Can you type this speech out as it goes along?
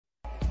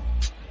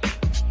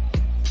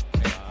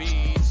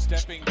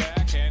stepping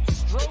back and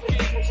stroking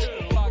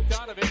two.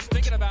 Bogdanovich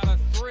thinking about a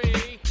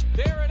three.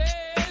 There it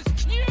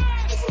is.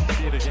 Yes!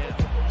 See it again.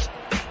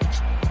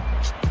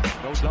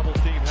 No double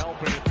team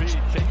help, and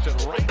Embiid takes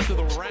it right to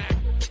the rack.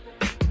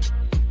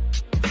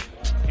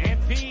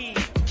 Embiid,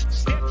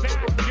 step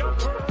back,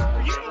 jumper,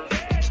 you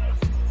bet.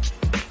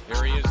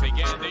 There he is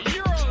again. The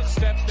Euro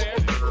step there.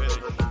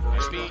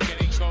 Embiid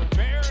getting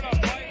Gobert in a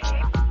fight.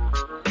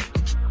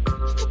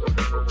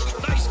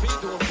 Nice feed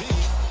to Embiid.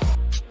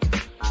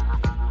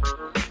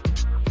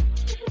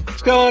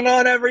 What's going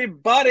on,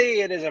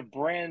 everybody? It is a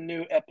brand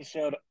new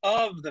episode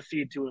of the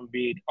Feed to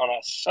Embiid on a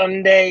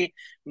Sunday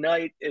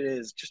night. It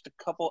is just a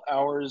couple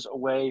hours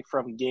away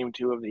from Game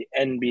 2 of the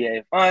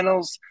NBA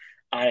Finals.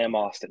 I am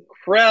Austin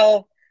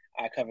Krell.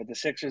 I covered the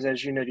Sixers,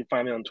 as you know. You can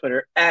find me on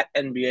Twitter at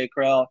NBA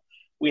Krell.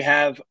 We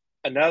have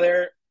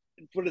another,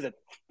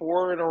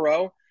 4 in a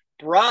row.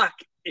 Brock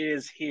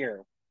is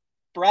here.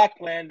 Brock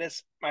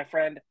Landis, my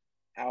friend,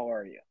 how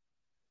are you?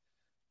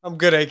 I'm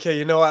good, AK.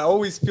 You know, I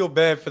always feel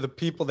bad for the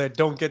people that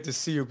don't get to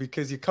see you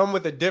because you come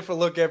with a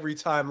different look every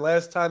time.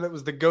 Last time it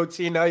was the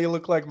goatee. Now you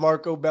look like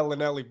Marco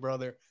Bellinelli,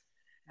 brother.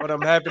 But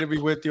I'm happy to be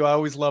with you. I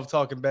always love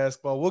talking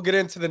basketball. We'll get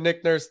into the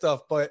Nick Nurse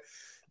stuff. But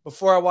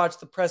before I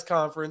watched the press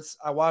conference,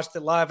 I watched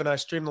it live and I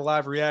streamed the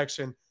live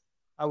reaction.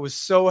 I was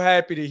so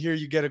happy to hear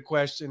you get a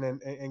question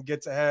and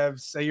get to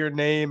say your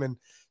name and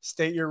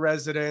state your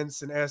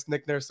residence and ask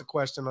Nick Nurse a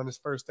question on his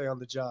first day on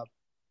the job.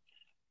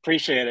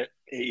 Appreciate it.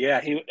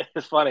 Yeah,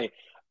 it's funny.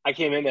 I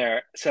came in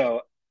there,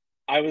 so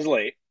I was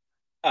late.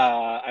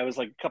 I was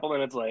like a couple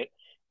minutes late,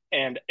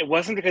 and it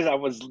wasn't because I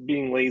was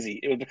being lazy.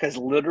 It was because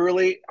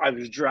literally I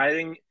was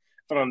driving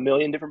from a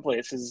million different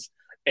places,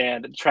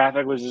 and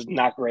traffic was just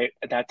not great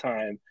at that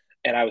time.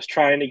 And I was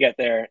trying to get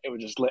there. It was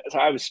just so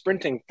I was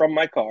sprinting from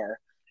my car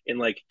in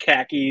like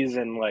khakis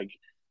and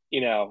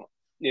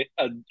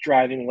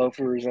driving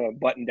loafers and a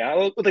button down.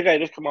 I looked like I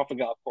just come off a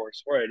golf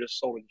course or I just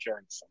sold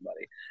insurance to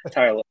somebody. That's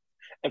how I look.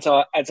 And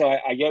so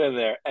I get in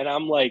there, and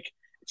I'm like.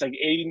 It's like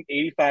 80,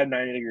 85,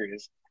 90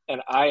 degrees,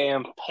 and I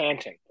am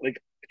panting, like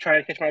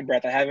trying to catch my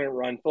breath. I haven't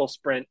run full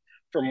sprint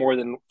for more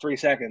than 3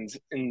 seconds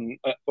in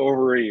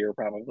over a year,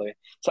 probably.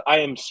 So I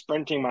am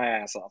sprinting my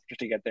ass off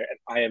just to get there, and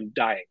I am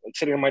dying, like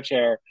sitting in my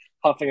chair,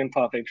 huffing and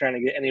puffing, trying to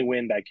get any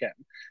wind I can.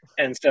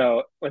 And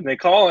so when they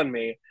call on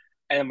me,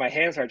 and my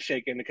hands start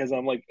shaking because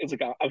I'm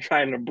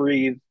trying to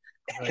breathe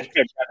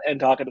and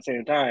talk at the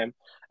same time.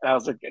 And I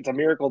was like, it's a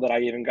miracle that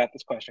I even got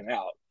this question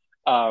out.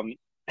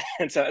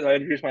 And so I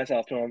introduced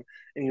myself to him,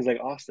 and he's like,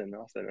 Austin.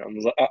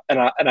 And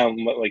I'm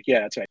like,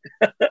 yeah, that's right.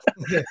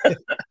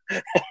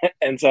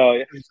 And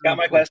so got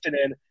my question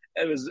in.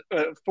 It was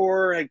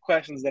 4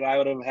 questions that I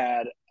would have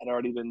had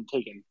already been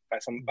taken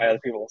by other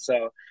people.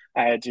 So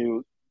I had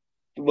to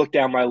look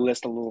down my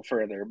list a little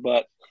further.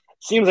 But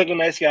seems like a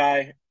nice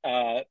guy.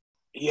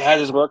 He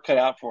has his work cut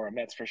out for him,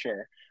 that's for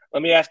sure.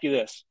 Let me ask you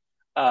this.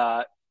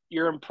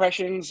 Your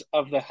impressions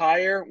of the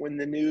hire when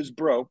the news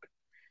broke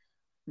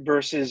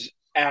versus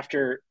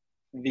after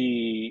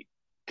the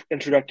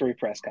introductory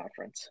press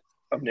conference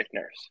of Nick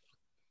Nurse.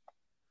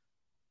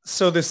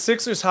 So the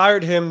Sixers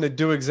hired him to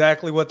do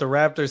exactly what the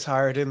Raptors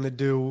hired him to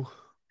do.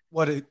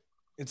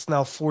 It's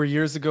now 4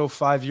 years ago,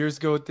 5 years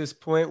ago at this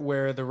point,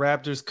 where the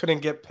Raptors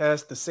couldn't get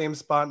past the same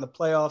spot in the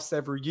playoffs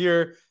every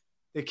year.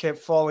 They kept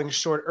falling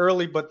short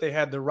early, but they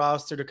had the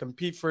roster to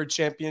compete for a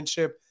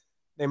championship.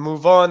 They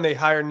move on. They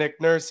hire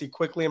Nick Nurse. He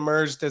quickly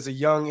emerged as a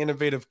young,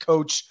 innovative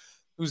coach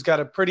who's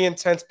got a pretty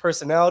intense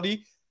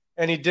personality.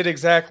 And he did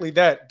exactly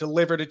that,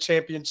 delivered a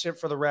championship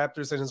for the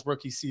Raptors in his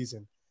rookie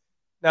season.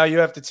 Now you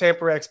have to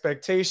temper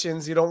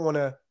expectations. You don't want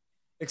to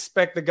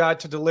expect the guy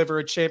to deliver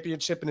a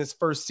championship in his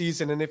first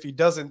season. And if he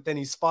doesn't, then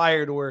he's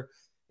fired or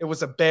it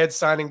was a bad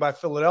signing by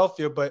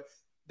Philadelphia. But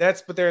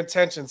that's what their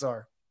intentions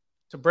are,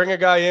 to bring a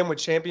guy in with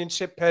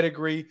championship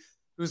pedigree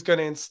who's going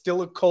to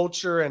instill a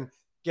culture and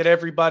get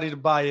everybody to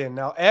buy in.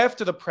 Now,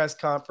 after the press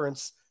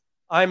conference,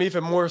 I'm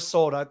even more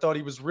sold. I thought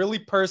he was really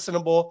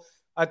personable.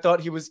 I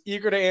thought he was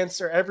eager to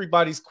answer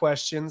everybody's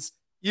questions,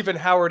 even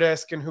Howard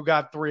Eskin, who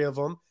got 3 of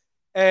them.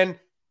 And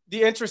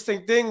the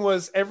interesting thing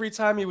was every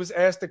time he was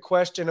asked a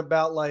question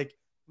about like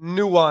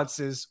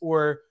nuances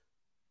or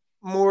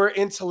more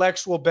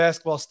intellectual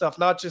basketball stuff,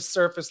 not just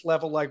surface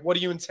level, like what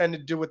do you intend to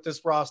do with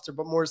this roster,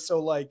 but more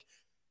so like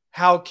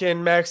how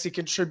can Maxey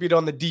contribute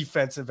on the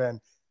defensive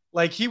end?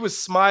 Like he was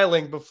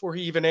smiling before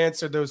he even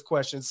answered those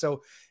questions.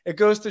 So it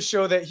goes to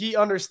show that he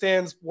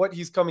understands what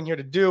he's coming here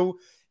to do.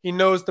 He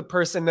knows the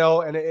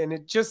personnel, and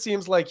it just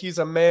seems like he's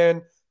a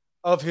man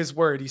of his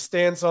word. He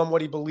stands on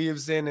what he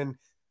believes in, and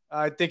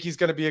I think he's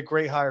going to be a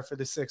great hire for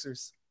the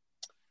Sixers.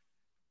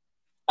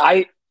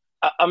 I'm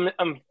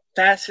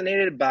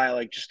fascinated by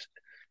like just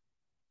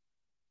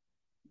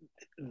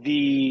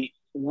the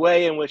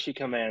way in which he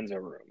commands a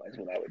room. Is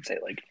what I would say.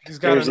 Like he's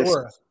got an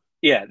aura.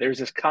 Yeah, there's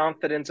this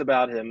confidence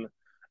about him,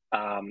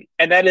 and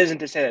that isn't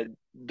to say that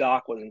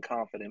Doc wasn't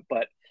confident,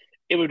 but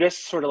it was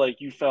just sort of like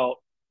you felt.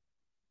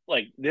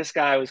 Like this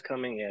guy was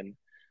coming in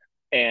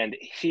and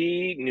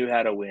he knew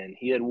how to win.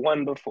 He had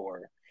won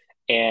before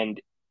and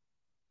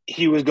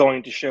he was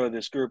going to show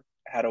this group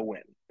how to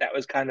win. That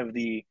was kind of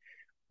the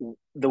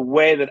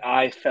way that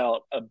I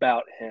felt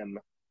about him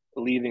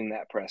leaving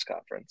that press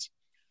conference.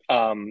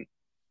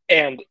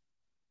 And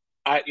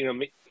I,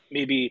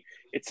 maybe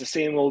it's the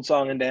same old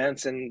song and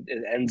dance, and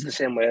it ends the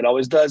same way it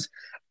always does.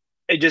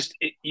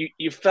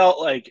 You felt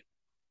like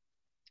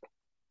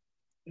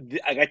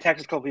I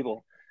texted a couple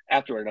people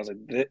afterward, and I was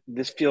like,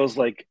 this feels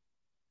like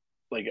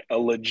a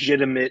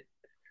legitimate,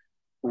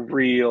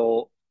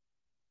 real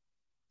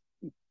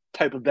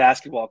type of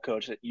basketball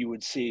coach that you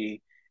would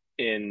see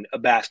in a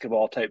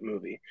basketball type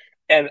movie.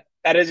 And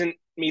that isn't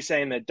me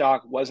saying that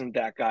Doc wasn't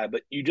that guy,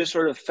 but you just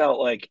sort of felt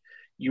like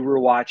you were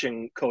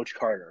watching Coach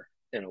Carter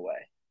in a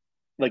way.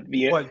 Like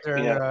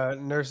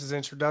during Nurse's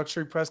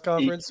introductory press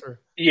conference,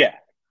 or yeah,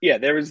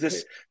 there was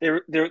this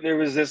there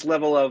was this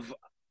level of,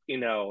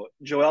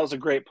 Joel's a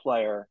great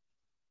player,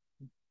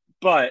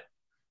 but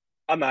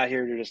I'm not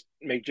here to just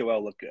make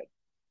Joel look good.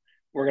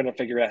 We're going to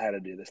figure out how to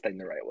do this thing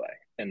the right way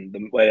and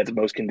the way that's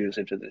most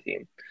conducive to the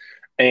team.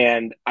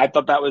 And I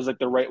thought that was like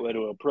the right way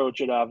to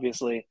approach it.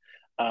 Obviously,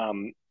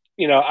 I'm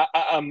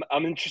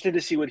interested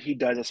to see what he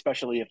does,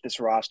 especially if this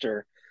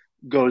roster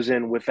goes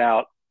in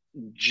without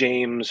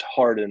James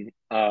Harden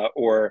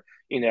or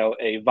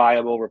a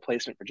viable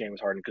replacement for James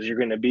Harden, because you're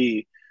going to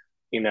be,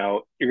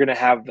 you're going to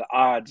have the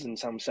odds in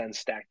some sense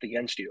stacked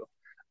against you.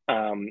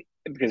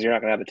 Because you're not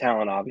going to have the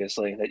talent,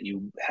 obviously, that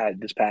you had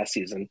this past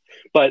season.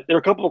 But there are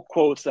a couple of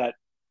quotes that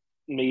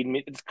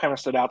it kind of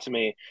stood out to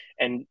me,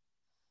 and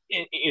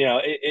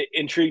it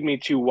intrigued me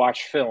to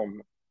watch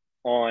film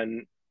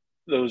on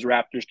those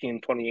Raptors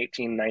team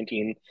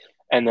 2018-19,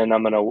 and then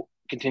I'm going to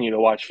continue to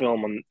watch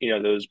film on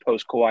those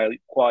post Kawhi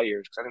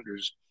years, because I think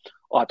there's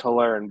a lot to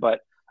learn.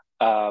 But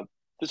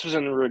this was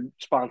in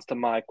response to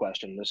my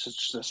question. This is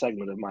just a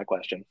segment of my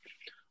question.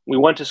 We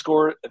want to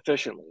score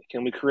efficiently.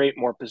 Can we create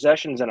more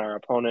possessions than our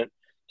opponent?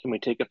 Can we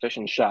take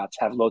efficient shots,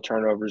 have low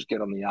turnovers,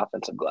 get on the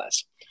offensive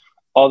glass?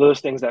 All those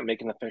things that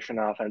make an efficient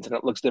offense, and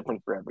it looks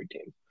different for every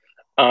team.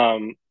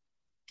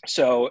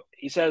 So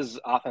he says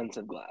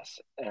offensive glass,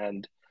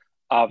 and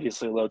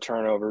obviously low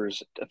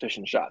turnovers,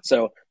 efficient shots.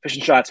 So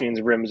efficient shots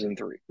means rim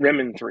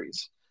and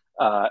threes.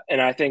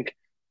 And I think,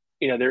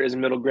 there is a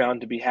middle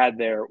ground to be had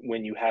there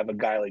when you have a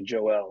guy like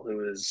Joel,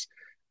 who is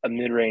a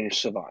mid-range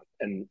savant.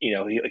 And,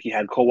 he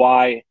had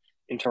Kawhi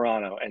in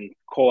Toronto, and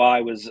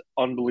Kawhi was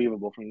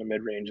unbelievable from the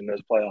mid-range in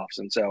those playoffs.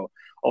 And so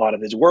a lot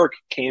of his work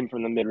came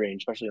from the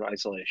mid-range, especially in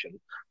isolation.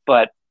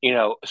 But,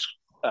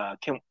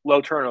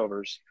 low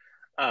turnovers,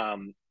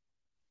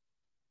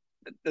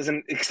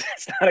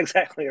 it's not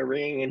exactly a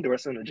ringing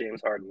endorsement of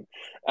James Harden,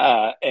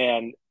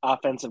 and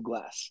offensive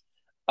glass.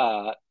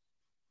 I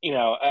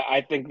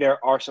think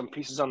there are some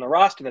pieces on the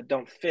roster that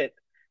don't fit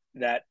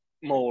that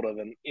mold of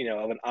an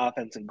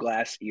offensive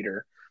glass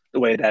eater, the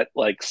way that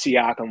like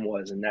Siakam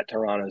was in that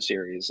Toronto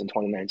series in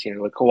 2019,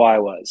 or what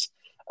Kawhi was.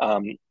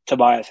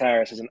 Tobias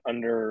Harris is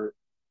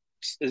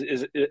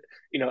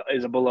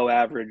is a below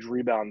average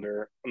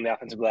rebounder on the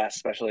offensive glass,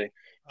 especially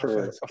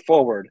for a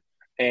forward.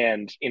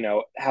 And,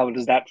 how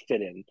does that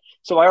fit in?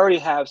 So I already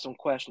have some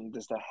questions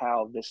as to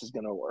how this is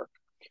going to work.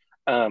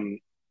 And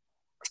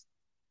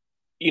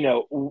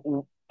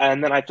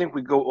then I think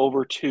we go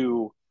over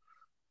to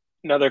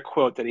another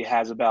quote that he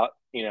has about,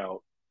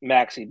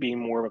 Maxey being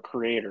more of a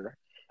creator,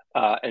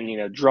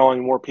 and,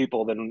 drawing more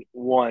people than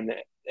one,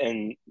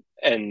 and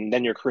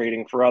then you're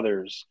creating for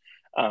others,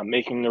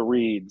 making the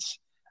reads,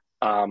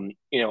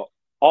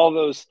 all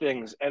those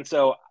things. And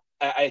so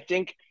I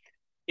think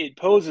it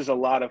poses a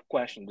lot of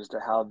questions as to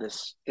how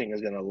this thing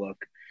is going to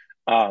look.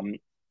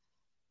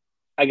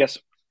 I guess,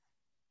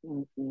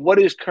 what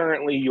is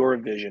currently your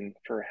vision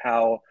for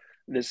how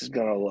this is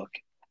going to look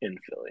in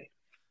Philly?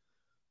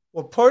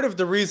 Well, part of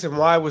the reason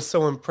why I was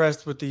so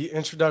impressed with the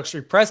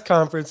introductory press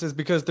conference is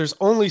because there's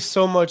only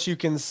so much you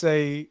can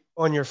say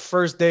on your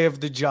first day of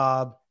the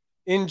job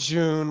in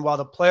June while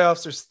the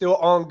playoffs are still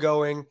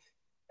ongoing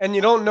and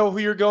you don't know who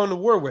you're going to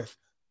war with.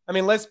 I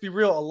mean, let's be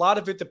real. A lot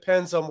of it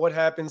depends on what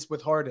happens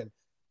with Harden.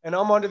 And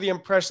I'm under the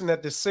impression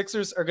that the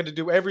Sixers are going to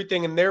do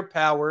everything in their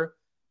power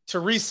to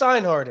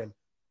re-sign Harden,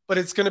 but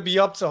it's going to be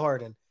up to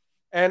Harden.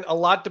 And a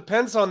lot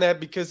depends on that,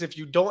 because if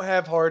you don't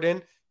have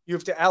Harden, you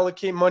have to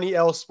allocate money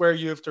elsewhere.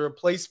 You have to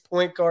replace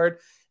point guard.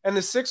 And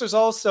the Sixers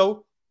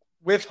also,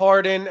 with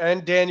Harden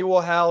and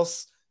Daniel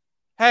House,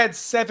 had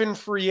 7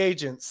 free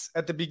agents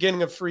at the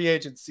beginning of free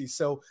agency.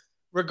 So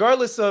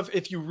regardless of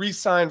if you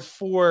re-sign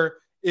 4,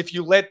 if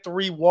you let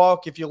 3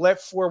 walk, if you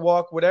let 4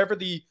 walk, whatever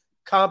the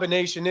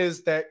combination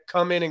is that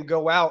come in and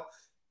go out,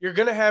 you're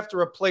going to have to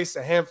replace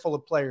a handful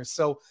of players.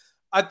 So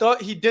I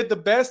thought he did the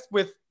best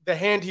with the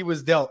hand he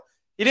was dealt.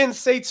 He didn't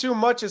say too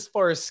much as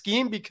far as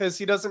scheme, because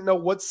he doesn't know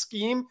what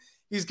scheme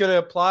he's going to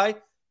apply.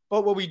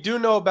 But what we do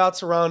know about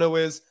Toronto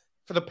is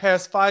for the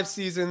past 5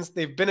 seasons,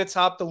 they've been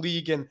atop the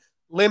league in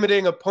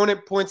limiting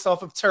opponent points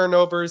off of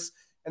turnovers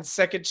and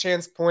second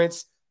chance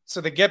points.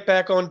 So they get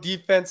back on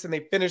defense and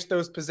they finish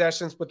those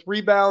possessions with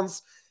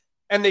rebounds,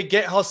 and they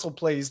get hustle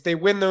plays. They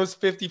win those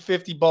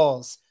 50-50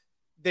 balls.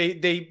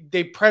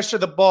 They pressure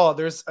the ball.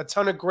 There's a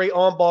ton of great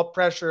on-ball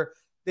pressure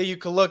that you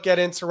could look at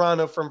in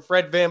Toronto from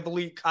Fred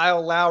VanVleet,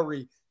 Kyle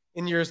Lowry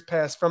in years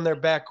past from their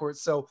backcourt.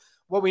 So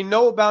what we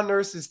know about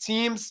Nurse's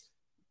teams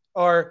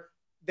are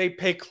they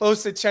pay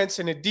close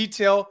attention to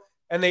detail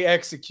and they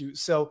execute.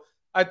 So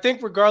I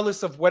think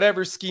regardless of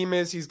whatever scheme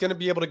is, he's going to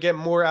be able to get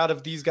more out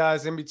of these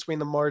guys in between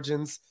the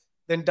margins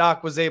than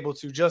Doc was able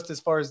to, just as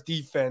far as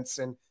defense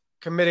and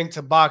committing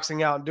to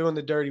boxing out and doing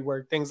the dirty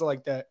work, things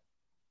like that.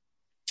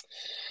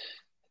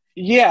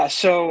 Yeah,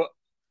 so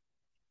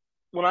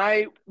when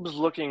I was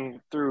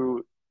looking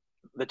through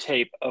the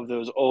tape of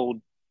those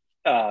old,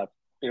 the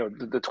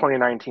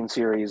 2019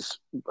 series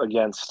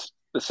against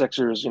the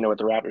Sixers, with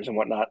the Raptors and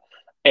whatnot,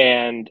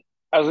 and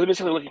I was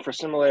basically looking for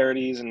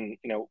similarities and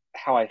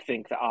how I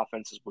think the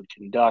offenses would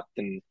conduct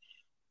and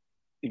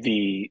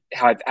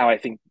how I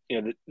think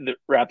the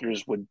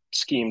Raptors would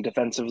scheme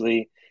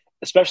defensively,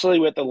 especially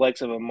with the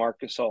likes of a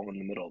Marc Gasol in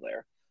the middle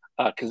there,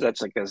 because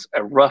that's like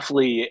a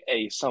roughly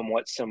a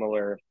somewhat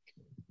similar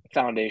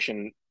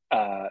foundation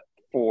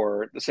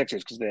for the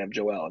Sixers because they have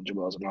Joel.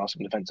 Joel's an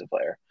awesome defensive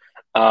player,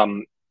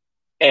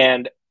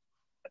 and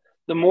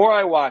the more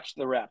I watch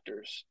the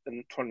Raptors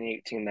in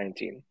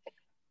 2018-19,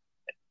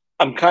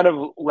 I'm kind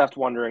of left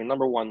wondering,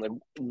 number one,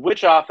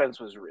 which offense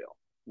was real?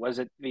 Was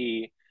it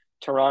the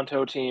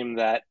Toronto team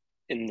that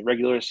in the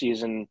regular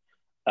season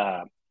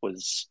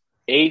was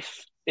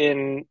eighth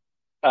in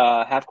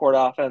half-court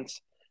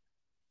offense,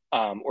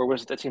 or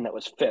was it the team that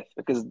was fifth?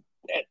 Because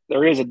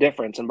there is a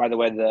difference. And by the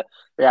way,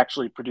 they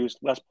actually produced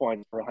less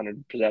points per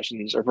 100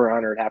 possessions or per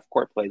 100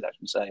 half-court plays, I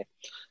should say,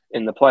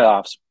 in the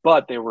playoffs.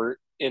 But they were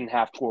in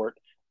half-court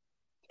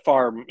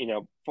far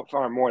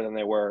more than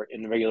they were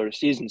in the regular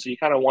season. So you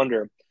kind of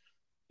wonder,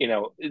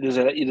 does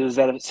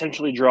that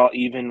essentially draw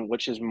even,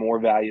 which is more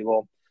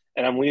valuable?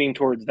 And I'm leaning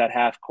towards that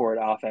half-court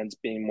offense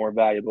being more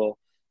valuable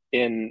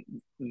in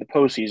the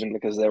postseason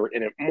because they were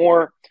in it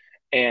more,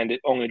 and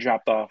it only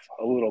dropped off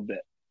a little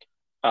bit.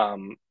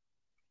 I'm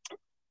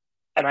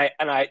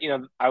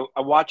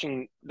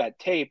watching that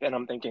tape, and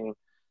I'm thinking,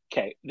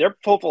 okay, their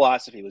full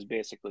philosophy was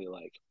basically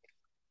like,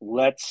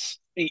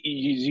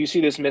 you see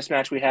this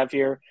mismatch we have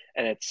here,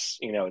 and it's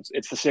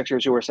the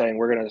Sixers who are saying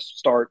we're going to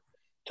start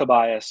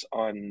Tobias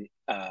on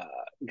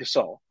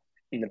Gasol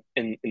in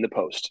the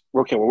post.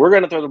 Okay, well, we're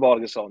going to throw the ball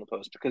to Gasol in the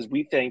post because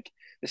we think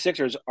the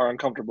Sixers are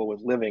uncomfortable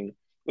with living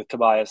with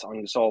Tobias on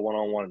Gasol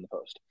one-on-one in the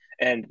post.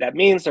 And that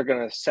means they're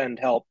going to send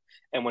help.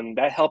 And when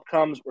that help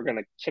comes, we're going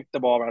to kick the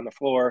ball around the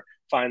floor,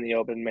 find the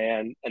open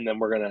man, and then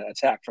we're going to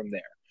attack from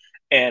there.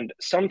 And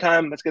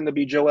sometimes it's going to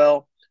be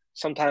Joel.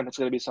 Sometimes it's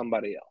going to be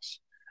somebody else.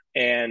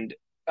 And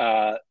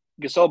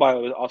Gasol, by the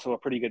way, was also a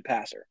pretty good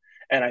passer.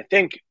 And I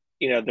think,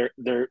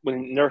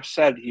 when Nurse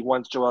said he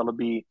wants Joel to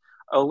be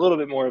a little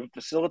bit more of a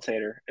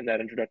facilitator in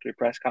that introductory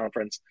press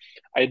conference,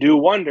 I do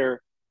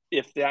wonder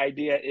if the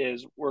idea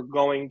is we're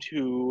going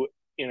to,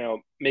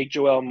 make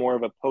Joel more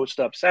of a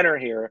post-up center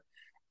here,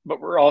 but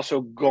we're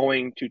also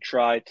going to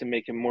try to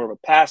make him more of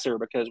a passer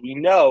because we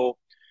know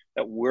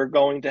that we're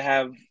going to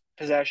have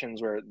possessions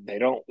where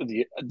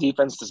the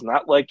defense does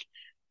not like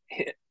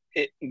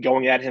it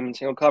going at him in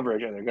single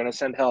coverage, and they're going to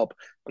send help.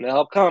 When the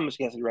help comes,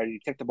 he has to be ready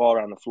to kick the ball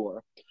around the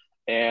floor.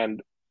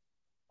 And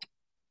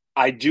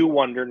I do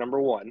wonder, number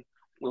one,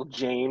 will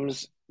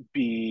James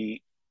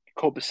be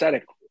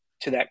copacetic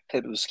to that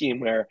type of scheme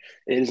where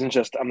it isn't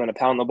just I'm going to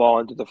pound the ball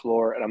into the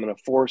floor and I'm going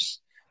to force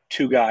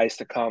two guys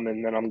to come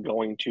and then I'm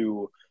going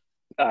to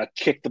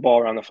kick the ball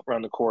around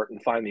the court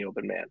and find the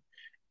open man.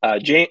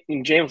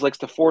 James likes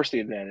to force the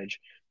advantage.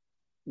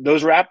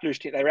 That Raptors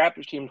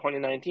team in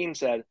 2019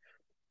 said,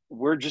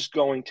 we're just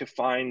going to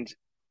find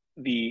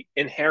the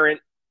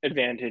inherent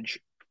advantage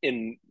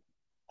in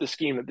the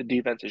scheme that the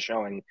defense is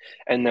showing,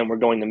 and then we're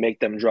going to make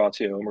them draw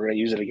too, and we're going to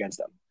use it against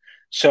them.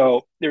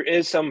 So there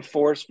is some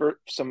force for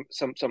some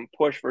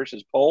push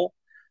versus pull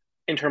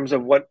in terms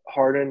of what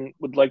Harden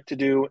would like to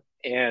do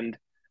and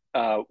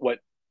what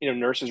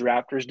Nurse's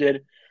Raptors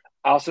did.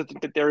 I also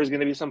think that there is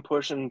going to be some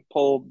push and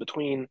pull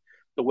between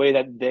the way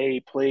that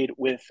they played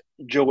with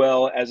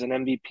Joel as an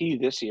MVP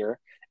this year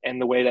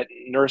and the way that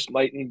Nurse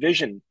might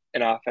envision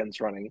an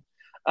offense running.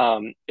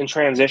 In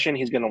transition,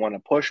 he's going to want to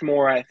push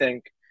more, I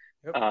think.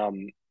 Yep.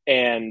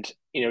 And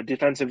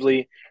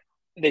defensively,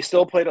 they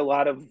still played a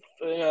lot of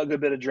a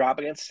good bit of drop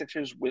against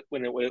Sixers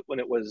when it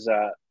was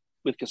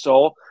with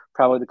Gasol,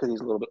 probably because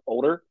he's a little bit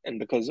older and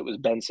because it was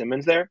Ben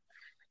Simmons there.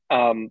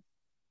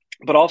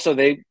 But also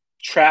they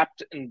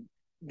trapped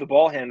the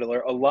ball handler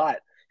a lot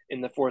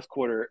in the fourth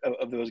quarter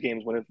of those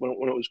games when it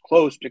was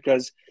close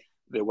because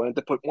they wanted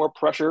to put more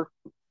pressure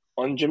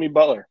on Jimmy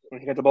Butler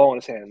when he got the ball in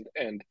his hand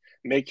and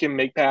make him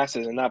make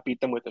passes and not beat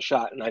them with a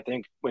shot. And I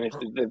think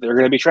if they're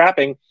going to be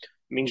trapping, it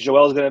means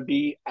Joel is going to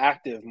be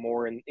active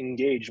more and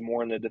engaged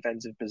more in the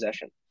defensive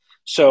possession.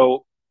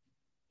 So,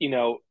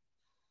 we'll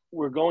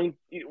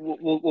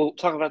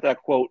talk about that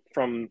quote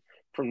from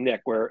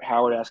Nick where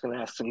Howard asks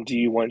him, do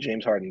you want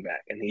James Harden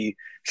back? And he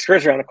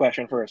skirts around the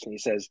question first and he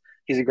says,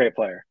 he's a great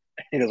player.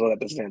 He goes, well, that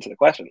doesn't answer the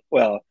question.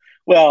 Well,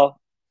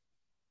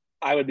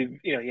 I would be,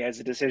 he has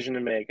a decision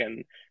to make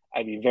and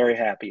I'd be very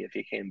happy if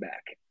he came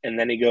back. And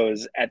then he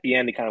goes at the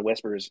end. He kind of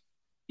whispers,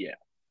 "Yeah."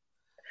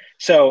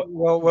 So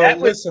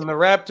listen, the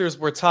Raptors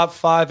were top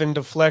 5 in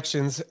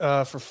deflections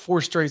for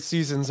 4 straight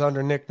seasons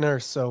under Nick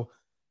Nurse. So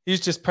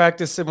he's just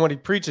practicing what he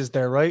preaches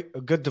there, right?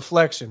 A good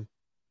deflection.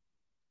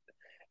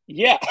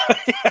 Yeah,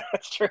 yeah,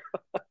 that's true.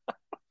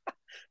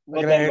 I'm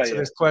going to answer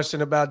this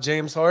question about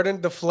James Harden.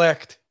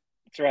 Deflect.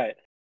 That's right.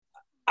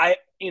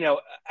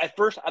 At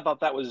first I thought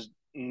that was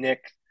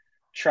Nick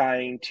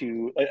trying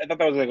to. I thought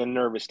that was like a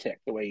nervous tick,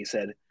 the way he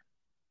said,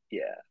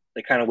 "Yeah."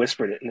 They kind of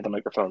whispered it into the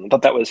microphone. I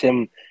thought that was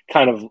him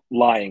kind of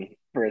lying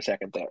for a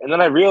second there, and then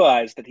I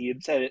realized that he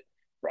had said it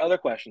for other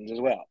questions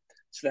as well.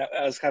 So that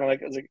I was kind of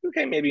like,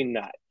 okay, maybe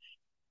not.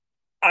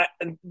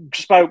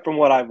 From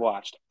what I've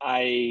watched,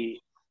 I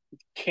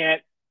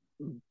can't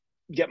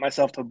get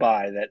myself to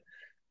buy that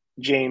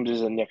James is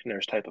a Nick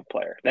Nurse type of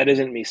player. That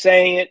isn't me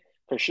saying it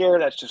for sure.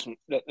 That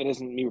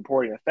isn't me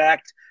reporting a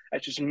fact.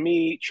 That's just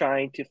me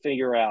trying to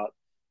figure out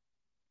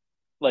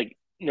like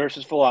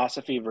Nurse's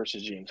philosophy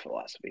versus James'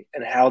 philosophy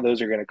and how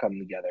those are going to come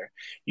together.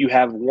 You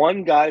have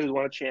one guy who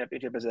won a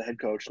championship as a head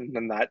coach in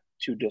the not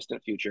too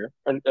distant future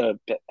or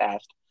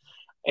past,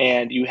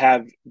 and you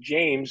have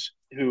James,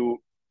 who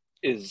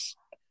is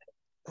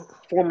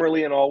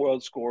formerly an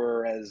all-world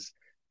scorer, has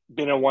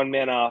been a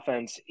one-man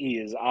offense. He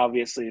is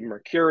obviously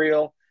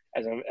mercurial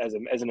as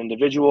an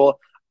individual.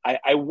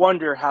 I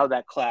wonder how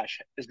that clash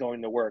is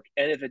going to work.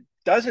 And if it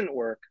doesn't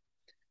work,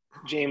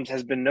 James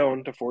has been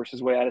known to force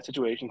his way out of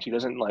situations he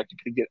doesn't like.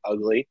 It could get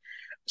ugly.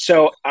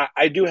 So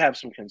I do have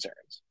some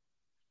concerns.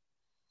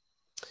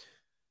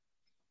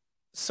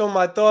 So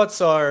my thoughts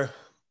are,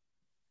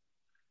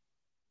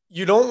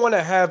 you don't want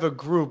to have a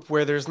group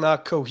where there's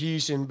not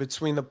cohesion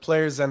between the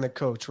players and the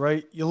coach,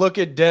 right? You look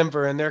at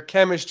Denver and their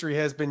chemistry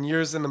has been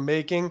years in the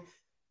making,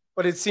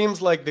 but it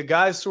seems like the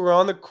guys who are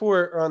on the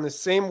court are on the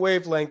same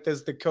wavelength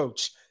as the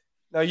coach.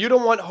 Now, you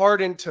don't want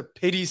Harden to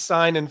pity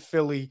sign in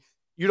Philly.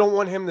 You don't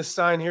want him to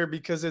sign here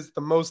because it's the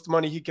most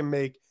money he can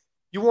make.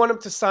 You want him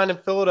to sign in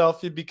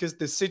Philadelphia because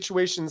the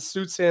situation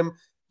suits him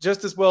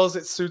just as well as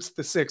it suits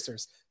the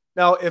Sixers.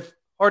 Now, if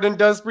Harden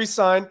does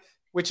resign,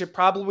 which it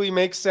probably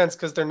makes sense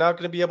because they're not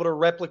going to be able to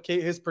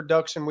replicate his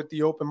production with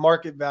the open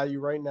market value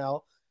right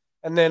now.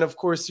 And then, of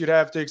course, you'd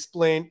have to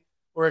explain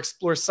or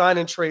explore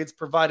sign-in trades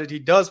provided he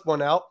does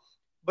one out.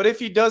 But if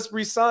he does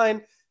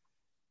resign,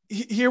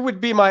 here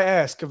would be my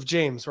ask of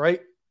James,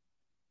 right?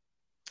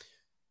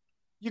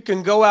 You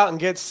can go out and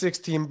get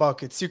 16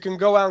 buckets. You can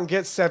go out and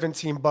get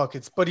 17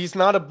 buckets, but he's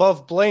not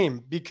above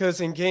blame because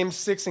in game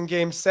 6 and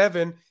game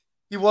 7,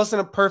 he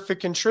wasn't a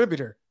perfect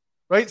contributor,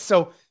 right?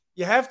 So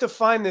you have to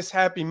find this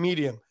happy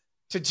medium.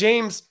 To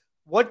James,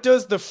 what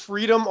does the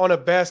freedom on a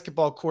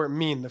basketball court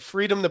mean? The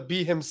freedom to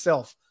be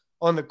himself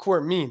on the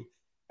court mean?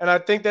 And I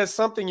think that's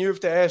something you have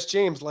to ask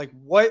James, like,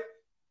 what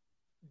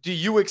do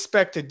you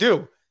expect to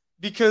do?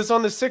 Because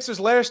on the Sixers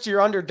last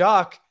year under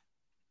Doc,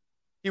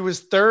 he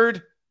was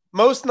third,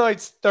 most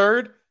nights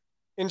third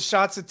in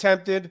shots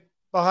attempted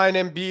behind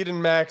Embiid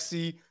and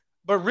Maxey.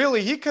 But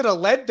really, he could have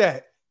led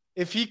that.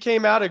 If he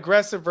came out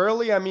aggressive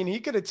early, I mean,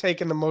 he could have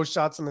taken the most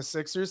shots on the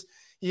Sixers.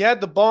 He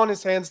had the ball in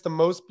his hands the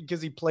most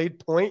because he played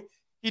point.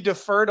 He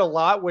deferred a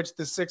lot, which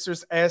the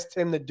Sixers asked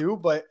him to do.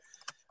 But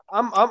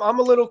I'm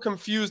a little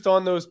confused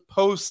on those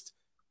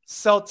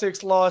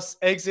post-Celtics loss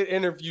exit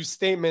interview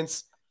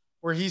statements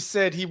where he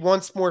said he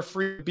wants more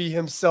free to be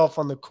himself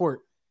on the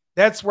court.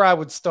 That's where I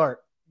would start.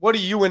 What do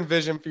you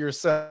envision for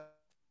yourself?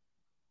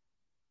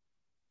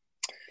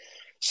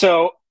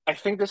 So I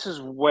think this is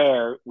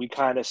where we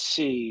kind of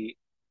see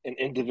an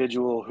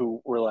individual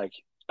who we're like,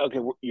 okay,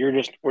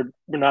 we're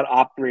not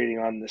operating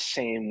on the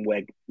same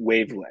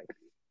wavelength,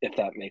 if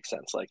that makes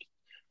sense. Like,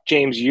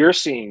 James, you're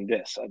seeing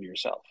this of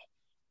yourself.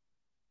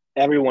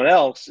 Everyone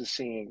else is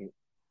seeing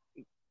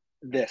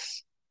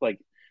this. Like,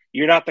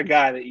 you're not the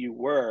guy that you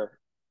were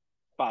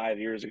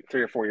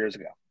 3 or 4 years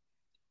ago.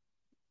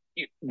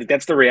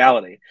 That's the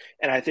reality.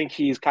 And I think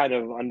he's kind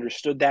of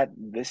understood that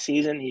this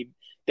season. He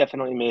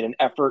definitely made an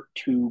effort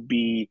to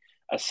be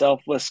a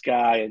selfless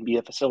guy and be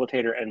a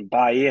facilitator and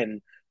buy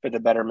in for the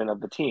betterment of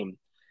the team.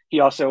 He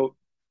also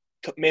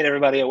made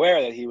everybody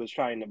aware that he was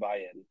trying to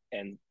buy in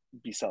and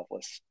be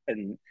selfless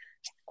and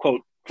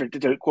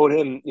to quote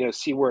him,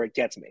 see where it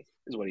gets me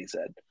is what he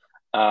said.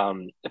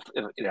 If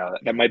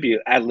that might be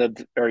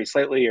ad-libbed very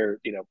slightly or,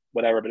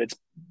 whatever, but it's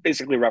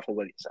basically roughly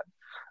what he said.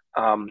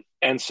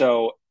 And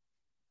so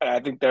I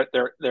think that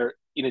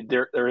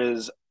there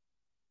is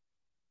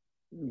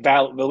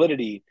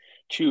validity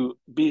to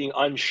being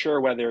unsure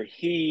whether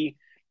he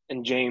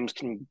and James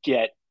can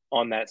get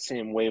on that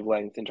same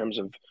wavelength in terms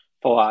of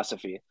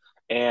philosophy.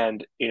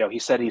 And, he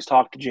said he's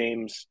talked to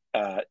James,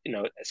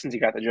 since he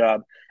got the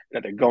job,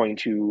 that they're going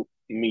to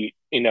meet,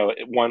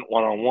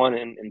 one-on-one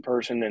in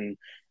person and,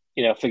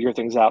 figure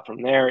things out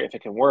from there if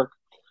it can work.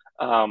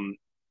 I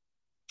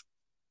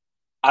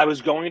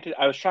was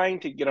trying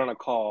to get on a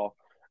call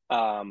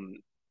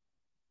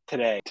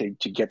today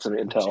to get some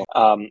intel.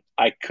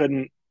 I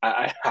couldn't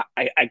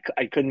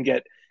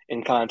get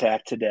in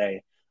contact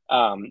today.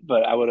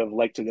 But I would have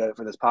liked to go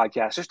for this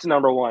podcast just to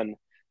number one,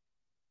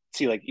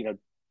 see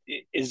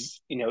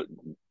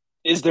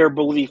is there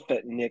belief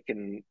that Nick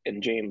and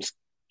James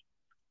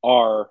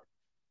are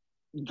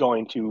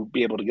going to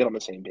be able to get on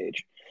the same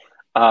page?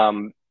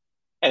 And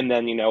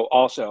then,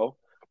 also,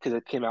 because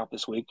it came out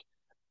this week,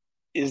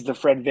 is the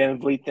Fred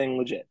VanVleet thing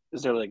legit?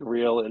 Is there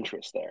real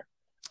interest there?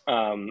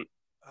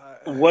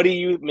 What do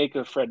you make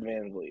of Fred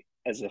VanVleet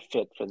as a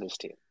fit for this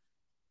team?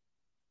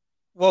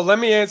 Well, let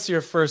me answer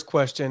your first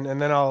question,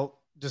 and then I'll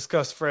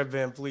discuss Fred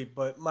VanVleet.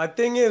 But my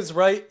thing is,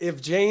 right,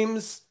 if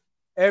James,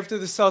 after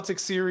the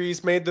Celtics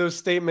series, made those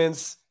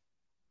statements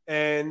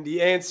and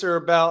the answer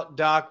about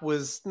Doc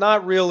was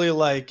not really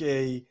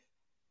a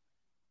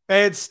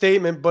bad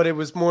statement, but it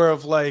was more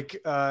of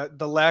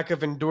the lack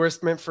of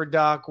endorsement for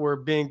Doc or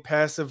being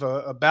passive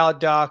about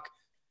Doc.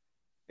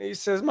 He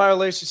says, my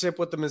relationship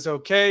with them is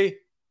okay.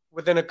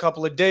 Within a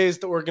couple of days,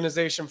 the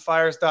organization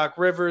fires Doc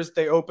Rivers.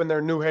 They open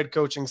their new head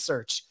coaching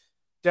search.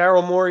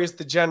 Daryl Morey is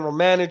the general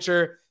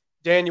manager.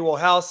 Daniel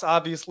House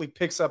obviously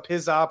picks up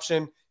his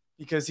option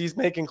because he's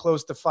making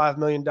close to $5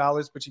 million,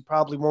 which he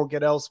probably won't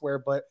get elsewhere.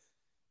 But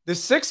the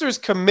Sixers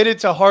committed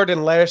to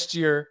Harden last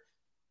year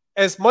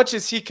as much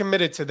as he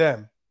committed to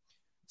them.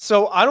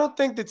 So I don't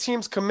think the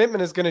team's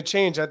commitment is going to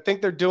change. I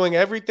think they're doing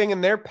everything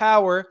in their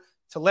power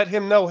to let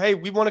him know, hey,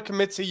 we want to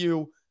commit to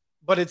you,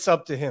 but it's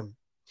up to him.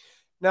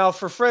 Now,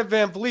 for Fred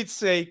VanVleet's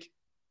sake,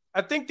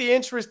 I think the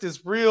interest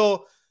is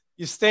real.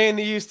 You stay in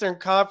the Eastern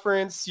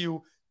Conference,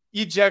 you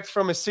eject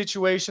from a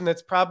situation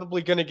that's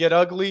probably going to get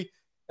ugly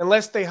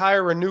unless they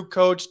hire a new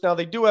coach. Now,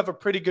 they do have a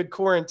pretty good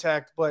core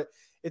intact, but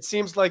it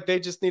seems like they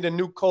just need a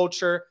new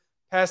culture.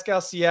 Pascal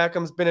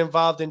Siakam's been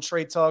involved in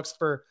trade talks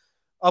for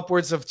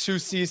upwards of 2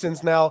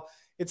 seasons now.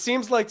 It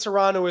seems like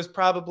Toronto is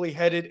probably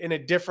headed in a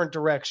different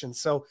direction.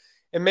 So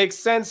it makes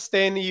sense,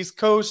 stay in the East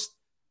Coast,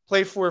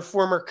 play for a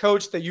former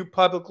coach that you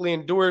publicly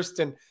endorsed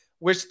and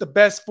wish the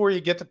best for.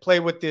 You get to play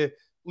with the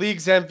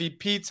league's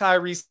MVP,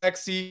 Tyrese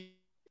Maxey.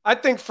 I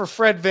think for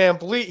Fred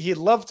VanVleet, he'd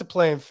love to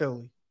play in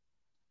Philly.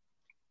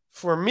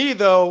 For me,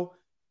 though,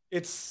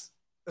 it's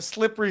a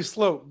slippery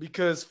slope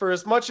because for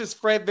as much as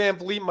Fred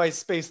VanVleet might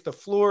space the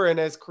floor and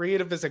as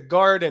creative as a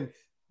guard and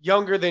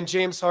younger than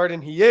James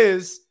Harden he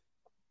is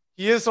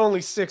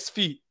only 6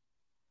 feet.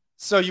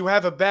 So you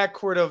have a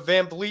backcourt of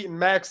VanVleet and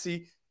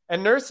Maxey,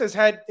 and Nurse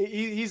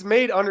he's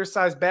made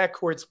undersized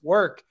backcourts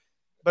work,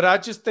 but I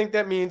just think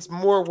that means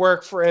more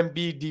work for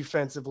Embiid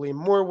defensively,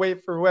 more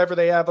weight for whoever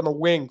they have on the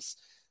wings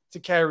to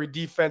carry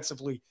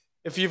defensively.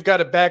 If you've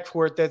got a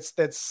backcourt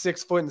that's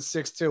 6 foot and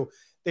 6'2",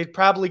 they'd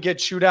probably get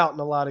chewed out in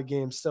a lot of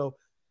games. So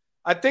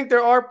I think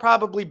there are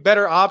probably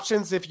better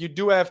options if you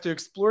do have to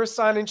explore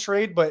sign and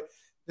trade, but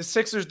the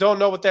Sixers don't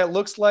know what that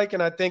looks like,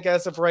 and I think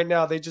as of right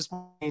now, they just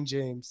want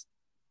James.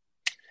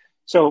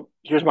 So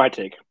here's my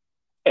take,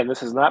 and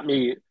this is not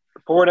me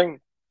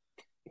reporting,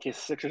 in case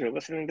the Sixers are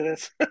listening to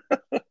this.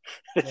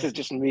 This is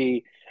just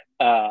me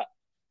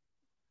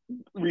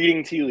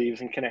reading tea leaves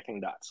and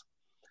connecting dots.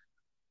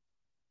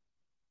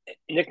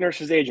 Nick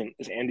Nurse's agent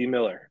is Andy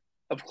Miller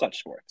of Clutch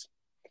Sports.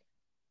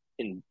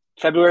 In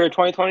February of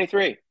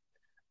 2023,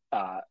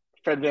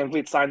 Fred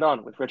VanVleet signed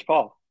on with Rich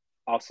Paul,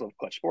 also of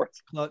Clutch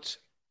Sports. Clutch.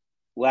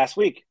 Last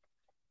week,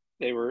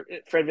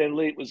 Fred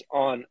VanVleet was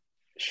on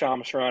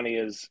Shams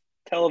Charania's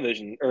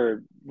television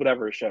or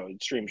whatever show,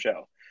 stream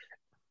show.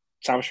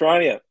 Shams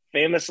Charania,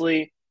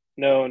 famously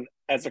known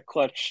as a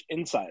Clutch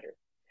insider.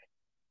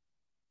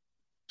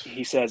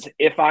 He says,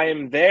 if I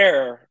am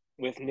there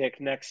with Nick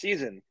next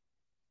season,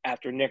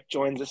 after Nick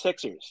joins the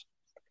Sixers,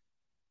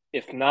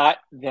 if not,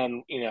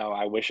 then,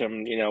 I wish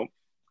him,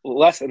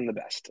 less than the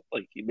best,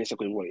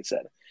 basically what he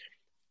said.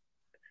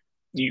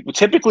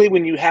 Typically,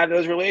 when you have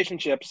those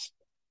relationships,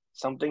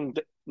 something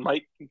that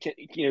might,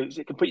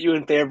 it can put you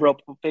in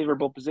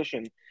favorable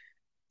position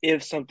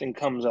if something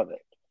comes of it.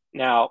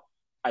 Now,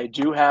 I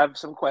do have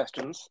some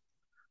questions,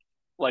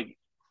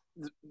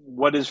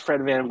 what is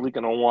Fred VanVleet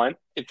going to want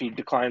if he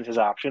declines his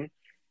option?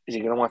 Is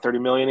he going to want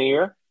 $30 million a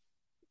year?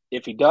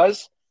 If he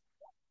does,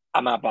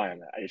 I'm not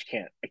buying that. I just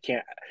can't. I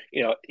can't.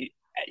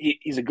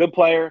 He's a good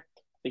player.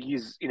 I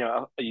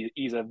think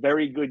he's a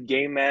very good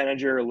game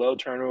manager, low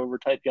turnover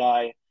type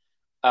guy.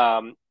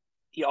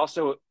 He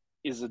also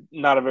is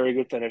not a very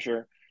good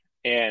finisher,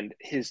 and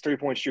his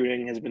 3-point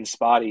shooting has been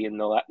spotty in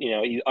the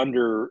he's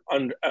under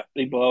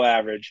below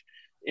average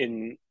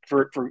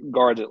for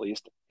guards, at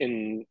least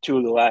in 2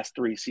 of the last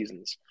 3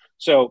 seasons.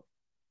 So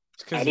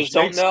I just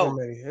don't know.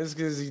 It's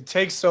because he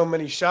takes so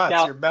many shots.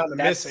 Now, you're bound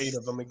to miss 8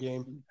 of them a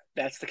game.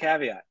 That's the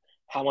caveat.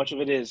 How much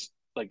of it is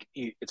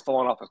it's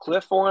falling off a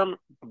cliff for him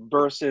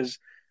versus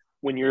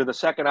when you're the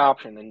second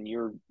option and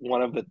you're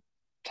one of the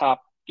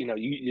top,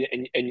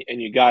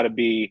 you got to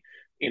be,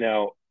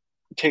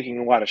 taking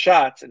a lot of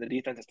shots and the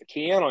defense has to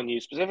key in on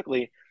you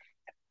specifically.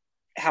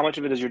 How much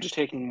of it is you're just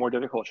taking more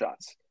difficult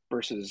shots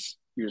versus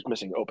you're just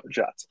missing open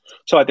shots?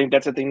 So I think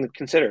that's a thing to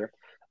consider.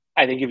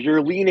 I think if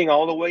you're leaning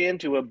all the way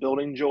into a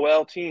building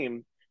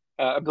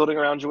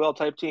around Joel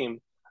type team,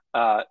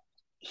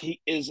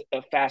 he is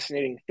a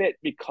fascinating fit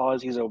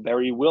because he's a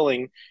very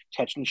willing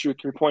catch and shoot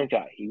 3-point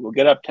guy. He will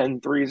get up 10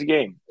 threes a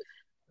game.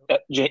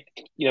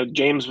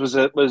 James was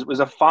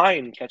a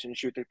fine catch and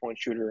shoot 3-point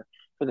shooter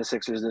for the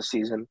Sixers this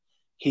season.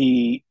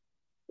 He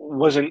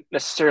wasn't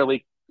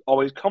necessarily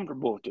always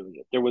comfortable with doing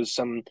it. There was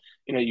some,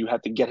 you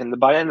had to get him to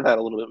buy into that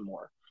a little bit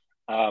more.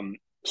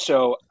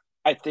 So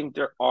I think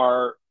there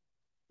are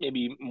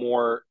maybe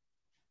more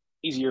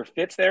easier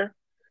fits there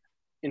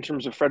in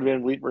terms of Fred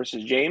VanVleet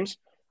versus James,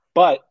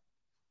 but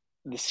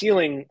the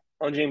ceiling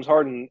on James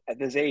Harden at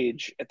this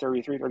age, at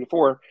 33,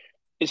 34,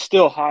 is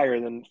still higher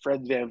than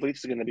Fred VanVleet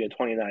is going to be at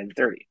 29,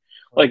 30.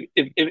 Like,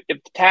 if the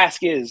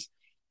task is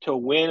to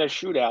win a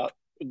shootout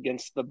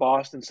against the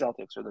Boston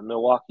Celtics or the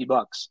Milwaukee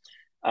Bucks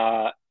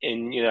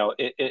in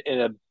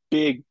a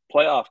big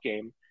playoff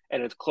game,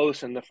 and it's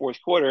close in the fourth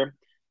quarter,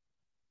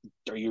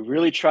 are you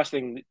really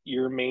trusting that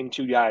your main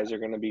two guys are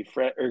going to be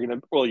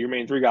your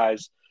main three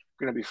guys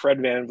are going to be Fred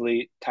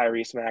VanVleet,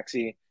 Tyrese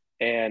Maxey,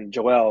 and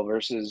Joel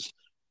versus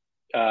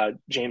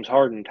James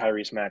Harden,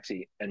 Tyrese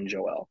Maxey, and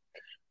Joel?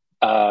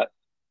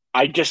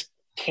 I just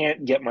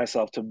can't get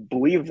myself to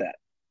believe that.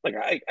 Like,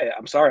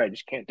 I'm sorry, I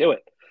just can't do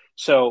it.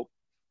 So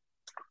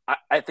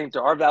I think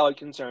there are valid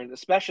concerns,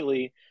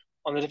 especially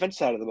on the defense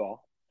side of the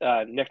ball.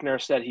 Nick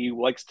Nurse said he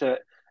likes to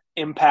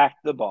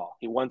impact the ball.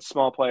 He wants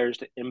small players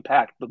to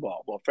impact the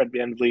ball. Well, Fred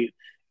VanVleet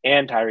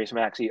and Tyrese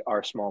Maxey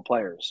are small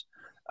players.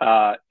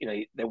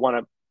 They want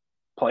to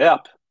play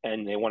up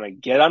and they want to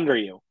get under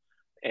you.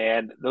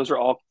 And those are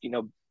all,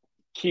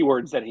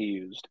 keywords that he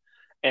used.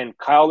 And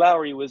Kyle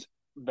Lowry was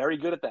very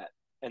good at that.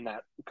 And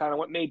that kind of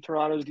what made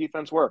Toronto's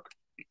defense work.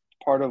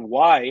 Part of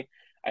why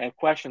I have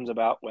questions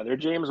about whether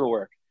James will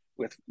work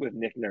with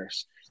Nick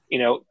Nurse.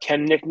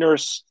 Can Nick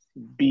Nurse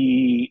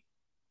be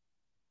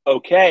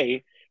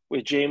okay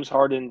with James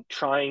Harden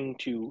trying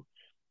to,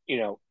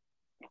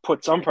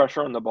 put some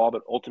pressure on the ball,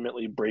 but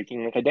ultimately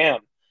breaking like a dam?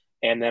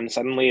 And then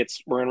suddenly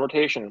we're in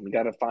rotation and we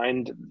got to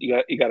find,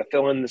 you got to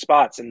fill in the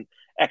spots and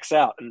X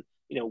out. And,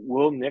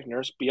 will Nick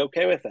Nurse be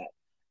okay with that?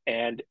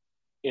 And,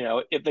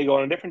 if they go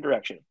in a different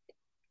direction,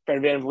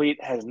 Fred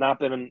VanVleet has not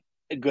been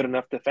a good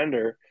enough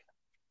defender,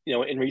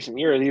 in recent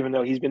years, even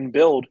though he's been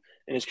billed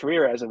in his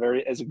career as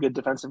a good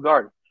defensive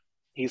guard.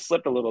 He's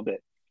slipped a little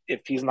bit.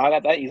 If he's not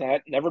at that, he's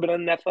never been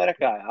an athletic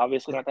guy.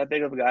 Obviously, not that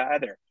big of a guy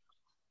either.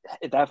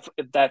 If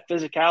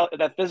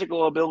that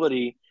physical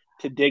ability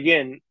to dig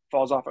in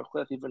falls off a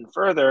cliff even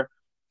further,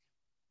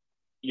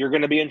 you're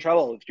going to be in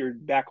trouble if your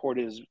backcourt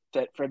is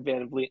Fred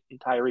VanVleet and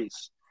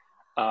Tyrese.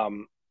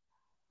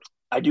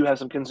 I do have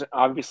some concerns.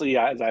 Obviously,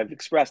 as I've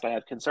expressed, I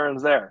have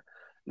concerns there.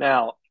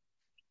 Now,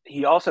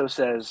 he also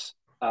says,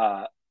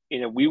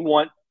 we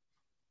want,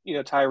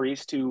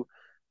 Tyrese to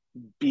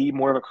be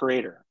more of a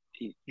creator,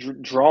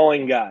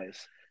 drawing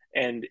guys,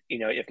 and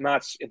if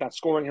not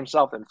scoring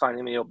himself, then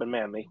finding the open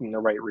man, making the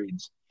right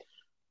reads.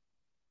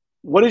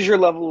 What is your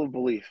level of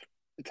belief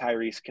that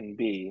Tyrese can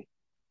be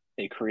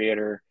a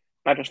creator,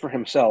 not just for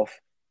himself,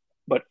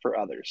 but for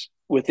others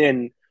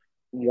within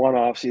one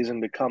off season,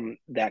 become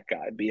that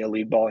guy, be a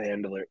lead ball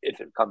handler if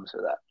it comes to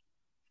that?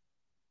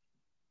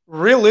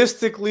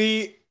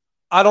 Realistically,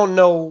 I don't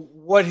know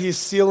what his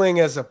ceiling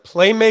as a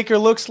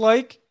playmaker looks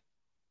like,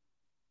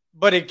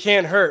 but it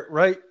can't hurt,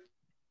 right?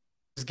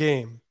 His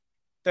game.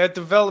 That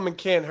development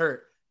can't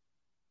hurt.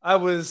 I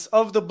was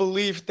of the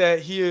belief that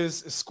he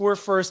is a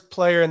score-first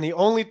player, and the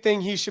only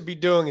thing he should be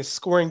doing is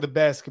scoring the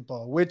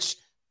basketball, which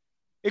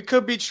it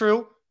could be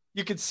true.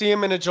 You could see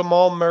him in a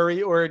Jamal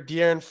Murray or a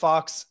De'Aaron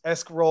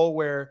Fox-esque role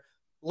where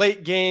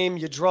late game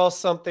you draw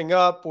something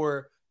up,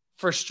 or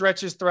for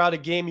stretches throughout a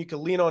game you could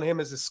lean on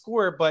him as a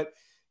scorer. But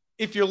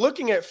if you're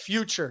looking at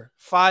future,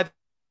 5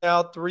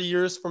 now, 3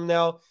 years from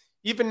now,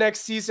 even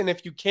next season,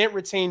 if you can't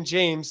retain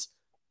James,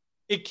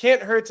 it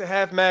can't hurt to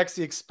have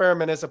Maxey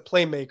experiment as a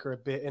playmaker a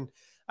bit. And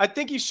I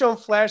think he's shown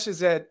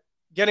flashes at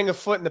getting a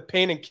foot in the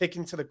paint and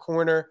kicking to the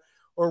corner,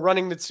 or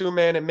running the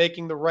two-man and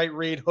making the right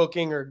read,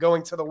 hooking, or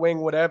going to the wing,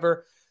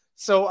 whatever.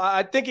 So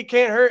I think it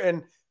can't hurt.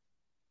 And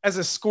as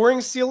a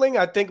scoring ceiling,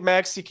 I think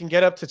Maxey can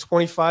get up to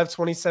 25,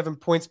 27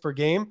 points per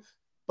game.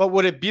 But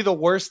would it be the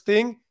worst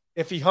thing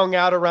if he hung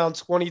out around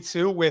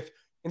 22 with,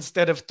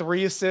 instead of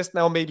 3 assists,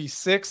 now maybe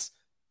 6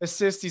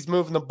 assists? He's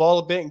moving the ball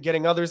a bit and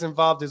getting others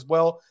involved as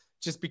well,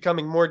 just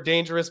becoming more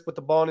dangerous with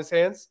the ball in his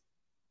hands?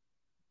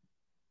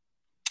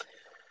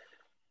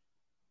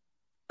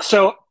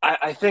 So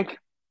I think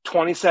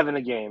 27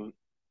 a game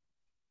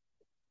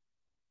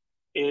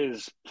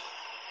is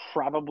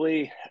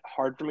probably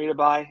hard for me to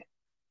buy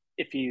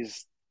if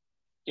he's,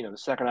 the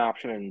second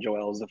option and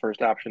Joel is the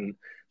first option,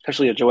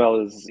 especially if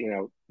Joel is,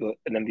 an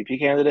MVP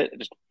candidate. I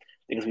just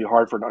think it's going to be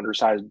hard for an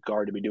undersized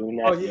guard to be doing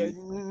that. Oh, yeah.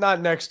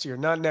 Not next year.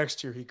 Not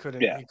next year. He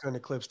couldn't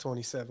eclipse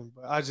 27,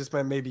 but I just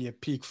meant maybe a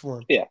peak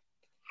form. Yeah.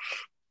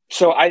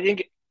 So I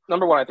think,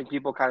 number one, I think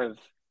people kind of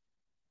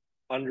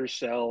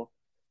undersell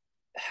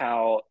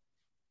how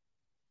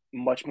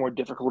much more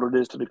difficult it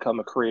is to become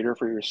a creator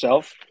for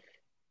yourself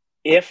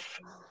if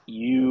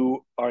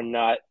you are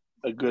not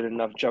a good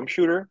enough jump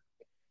shooter,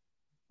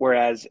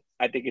 Whereas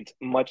I think it's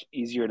much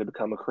easier to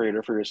become a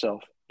creator for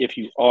yourself if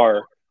you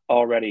are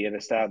already an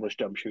established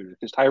jump shooter.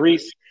 Because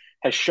Tyrese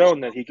has shown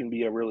that he can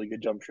be a really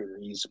good jump shooter.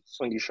 He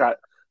shot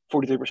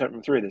 43%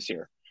 from three this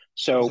year.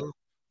 So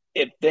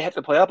if they have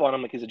to play up on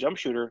him like he's a jump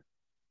shooter,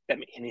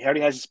 and he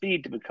already has the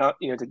speed to become,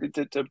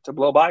 to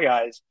blow by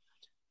guys.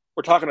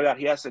 We're talking about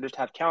he has to just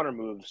have counter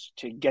moves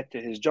to get to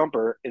his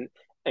jumper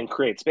and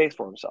create space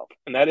for himself.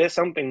 And that is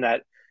something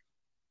that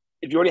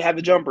if you already have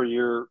the jumper,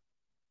 you're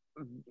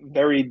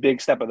very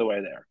big step of the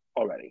way there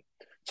already.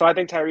 So I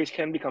think Tyrese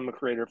can become a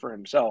creator for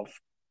himself.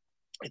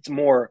 It's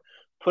more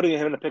putting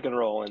him in the pick and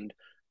roll. And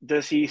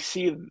does he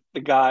see the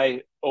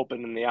guy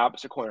open in the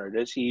opposite corner?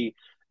 Does he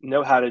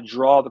know how to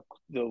draw the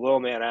little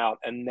man out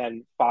and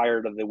then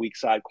fire to the weak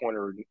side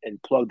corner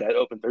and plug that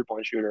open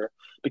three-point shooter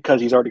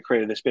because he's already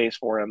created the space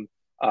for him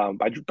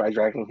by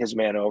dragging his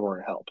man over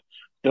and help?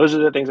 Those are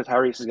the things that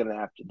Tyrese is going to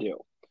have to do.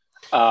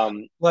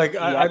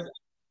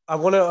 I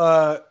want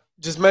to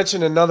just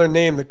mention another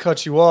name to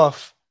cut you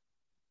off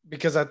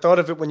because I thought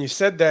of it when you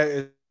said that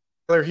is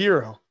Tyler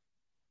Hero,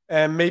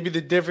 and maybe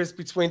the difference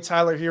between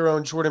Tyler Hero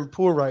and Jordan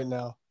Poole right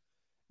now.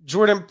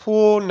 Jordan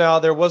Poole, now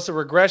there was a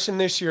regression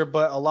this year,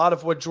 but a lot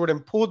of what Jordan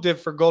Poole did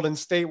for Golden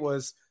State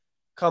was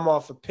come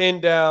off of pin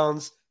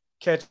downs,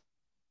 catch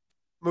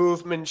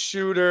movement,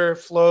 shooter,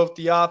 flow of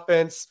the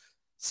offense,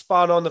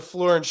 spot on the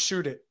floor and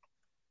shoot it.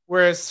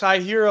 Whereas Ty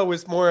Hero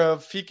is more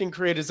of he can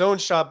create his own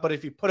shot, but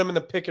if you put him in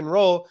the pick and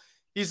roll,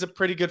 he's a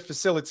pretty good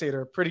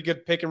facilitator, a pretty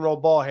good pick and roll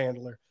ball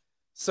handler.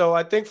 So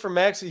I think for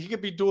Maxey, he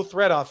could be dual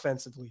threat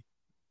offensively.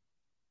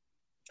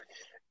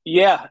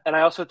 Yeah, and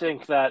I also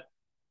think that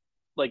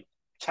like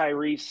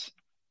Tyrese,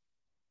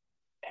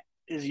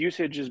 his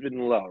usage has been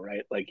low,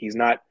 right? Like he's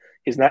not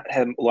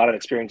had a lot of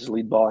experience as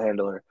lead ball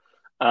handler.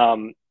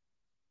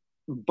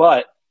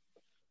 But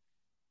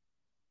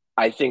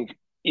I think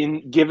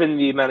given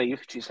the amount of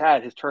usage he's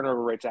had, his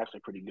turnover rate's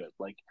actually pretty good.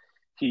 Like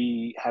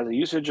he has a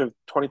usage of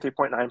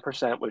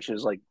 23.9%, which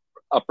is like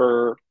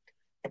upper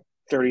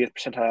 30th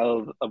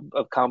percentile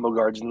of combo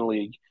guards in the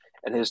league.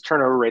 And his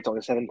turnover rate's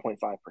only 7.5%,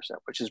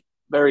 which is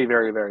very,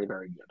 very, very,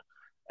 very good.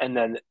 And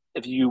then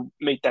if you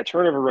make that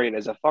turnover rate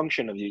as a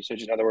function of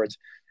usage, in other words,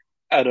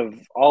 out of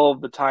all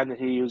of the time that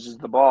he uses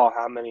the ball,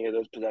 how many of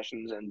those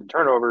possessions and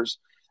turnovers,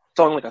 it's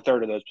only like a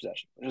third of those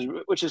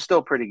possessions, which is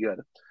still pretty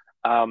good.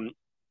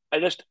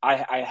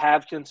 I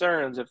have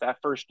concerns if that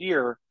first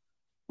year,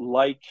 in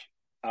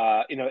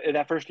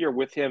that first year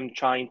with him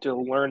trying to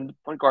learn the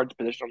point guard's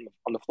position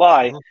on the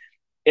fly,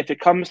 if it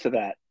comes to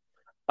that,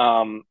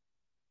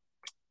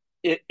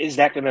 is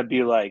that going to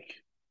be like,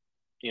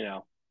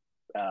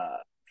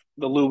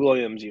 the Lou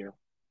Williams year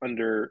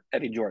under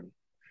Eddie Jordan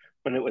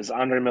when it was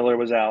Andre Miller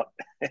was out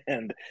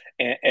and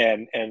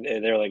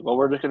they're like, well,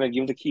 we're just going to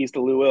give the keys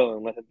to Lou Will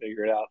and let him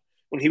figure it out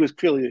when he was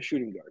clearly a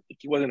shooting guard. Like,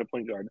 he wasn't a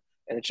point guard,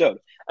 and it showed.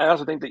 I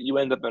also think that you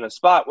end up in a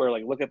spot where,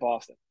 like, look at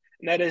Boston.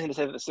 And that isn't to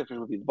say that the Sixers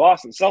would be the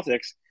Boston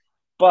Celtics,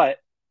 but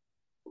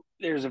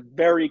there's a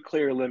very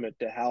clear limit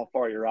to how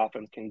far your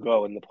offense can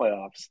go in the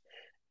playoffs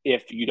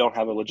if you don't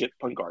have a legit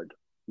point guard,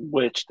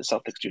 which the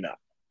Celtics do not.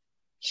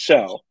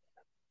 So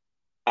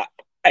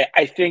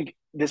I think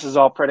this is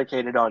all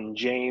predicated on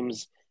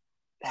James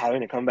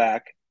having to come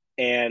back,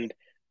 and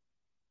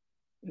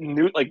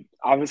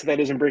obviously that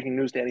isn't breaking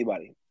news to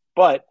anybody,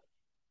 but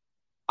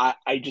I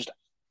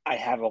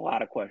have a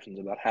lot of questions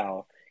about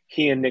how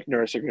he and Nick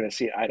Nurse are going to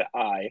see eye to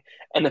eye,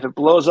 and if it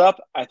blows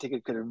up, I think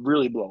it could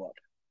really blow up.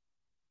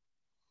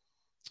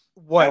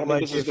 What,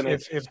 like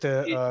if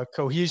the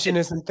cohesion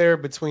isn't there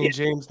between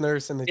James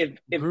Nurse and the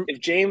group? If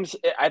James,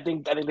 I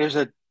think there's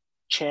a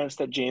chance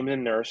that James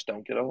and Nurse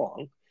don't get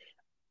along,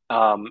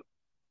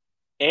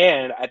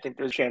 and I think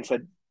there's a chance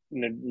that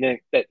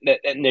Nick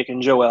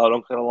and Joel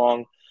don't get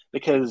along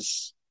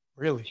because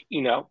really,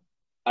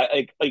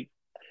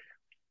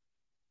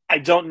 I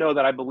don't know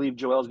that I believe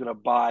Joel's going to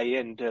buy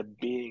into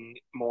being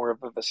more of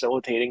a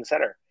facilitating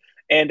center,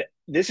 and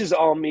this is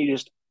all me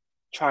just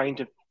trying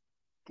to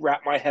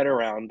wrap my head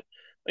around.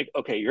 Like,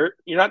 okay, you're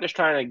not just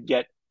trying to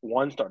get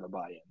one star to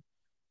buy in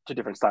to a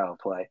different style of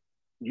play.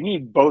 You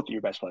need both of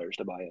your best players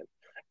to buy in,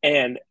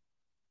 and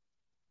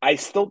I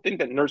still think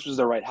that Nurse was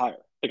the right hire.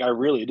 Like, I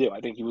really do.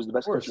 I think he was the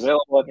best coach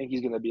available. I think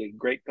he's going to be a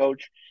great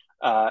coach,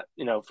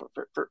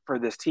 for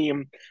this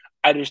team.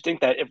 I just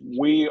think that if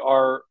we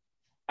are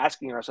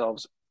asking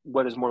ourselves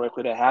what is more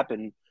likely to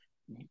happen,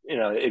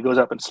 it goes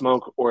up in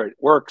smoke or it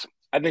works,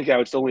 I think I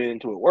would still lean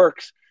into it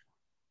works.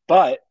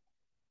 But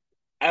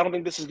I don't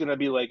think this is going to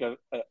be like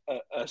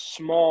a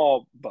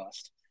small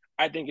bust.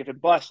 I think if it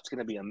busts, it's going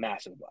to be a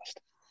massive bust.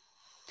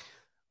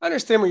 I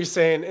understand what you're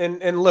saying.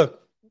 And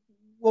look,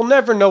 we'll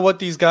never know what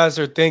these guys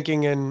are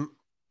thinking, and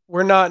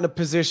we're not in a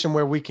position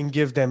where we can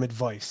give them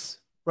advice,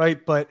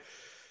 right? But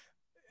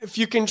if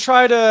you can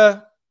try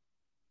to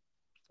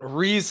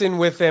reason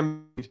with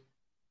them,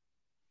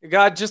 the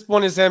guy just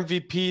won his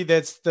MVP.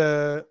 That's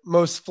the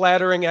most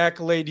flattering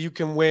accolade you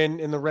can win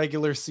in the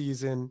regular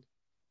season.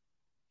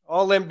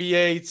 All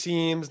NBA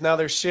teams, now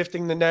they're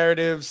shifting the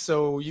narrative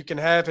so you can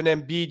have an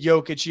Embiid,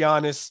 Jokic,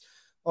 Giannis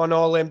on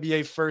all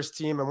NBA first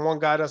team and one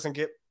guy doesn't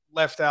get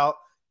left out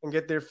and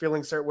get their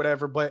feelings hurt,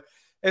 whatever. But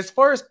as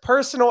far as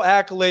personal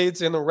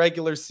accolades in the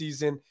regular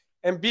season,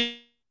 Embiid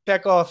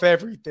check off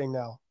everything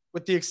now,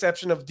 with the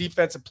exception of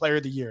Defensive Player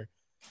of the Year.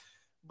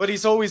 But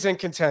he's always in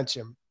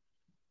contention.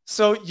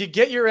 So you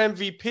get your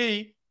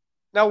MVP.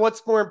 Now,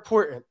 what's more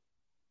important?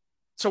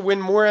 To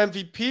win more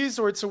MVPs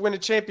or to win a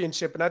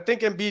championship? And I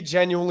think Embiid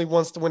genuinely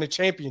wants to win a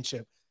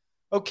championship.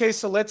 Okay,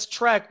 so let's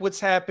track what's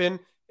happened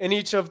in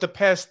each of the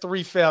past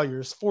 3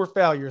 failures, 4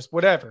 failures,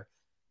 whatever.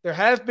 There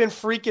have been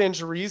freak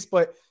injuries,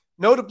 but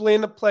notably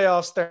in the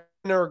playoffs, there's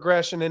been a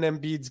regression in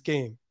Embiid's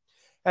game.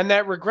 And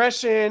that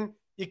regression,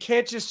 you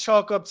can't just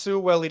chalk up to,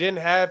 well, he didn't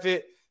have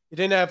it. He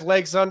didn't have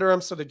legs under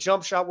him, so the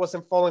jump shot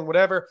wasn't falling,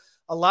 whatever.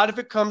 A lot of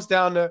it comes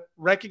down to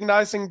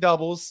recognizing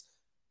doubles,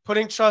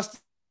 putting trust in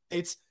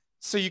states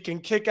so you can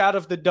kick out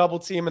of the double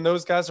team, and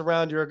those guys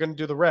around you are going to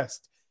do the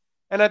rest.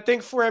 And I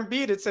think for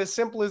Embiid, it's as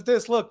simple as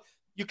this. Look,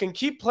 you can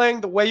keep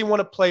playing the way you want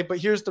to play, but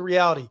here's the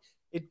reality.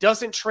 It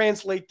doesn't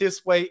translate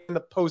this way in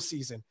the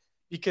postseason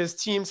because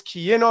teams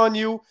key in on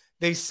you.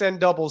 They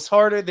send doubles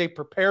harder. They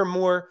prepare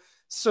more.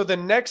 So the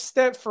next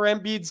step for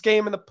Embiid's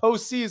game in the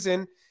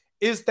postseason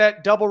is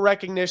that double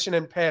recognition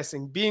and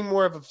passing, being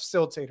more of a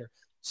facilitator.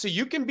 So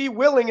you can be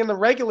willing in the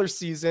regular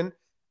season,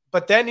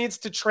 but that needs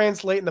to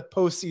translate in the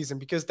postseason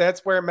because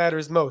that's where it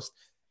matters most.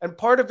 And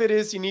part of it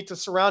is you need to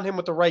surround him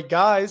with the right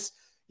guys.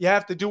 You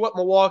have to do what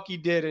Milwaukee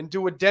did and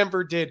do what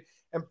Denver did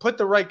and put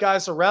the right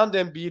guys around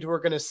Embiid who are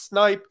going to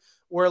snipe,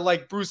 or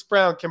like Bruce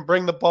Brown can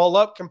bring the ball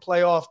up, can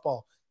play off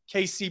ball.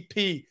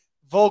 KCP,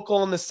 vocal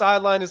on the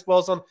sideline as well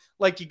as on,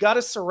 like, you got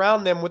to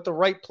surround them with the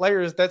right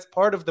players. That's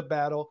part of the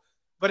battle.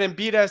 But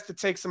Embiid has to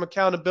take some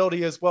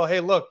accountability as well.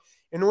 Hey, look,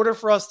 in order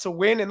for us to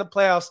win in the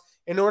playoffs,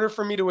 in order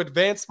for me to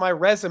advance my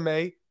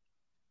resume,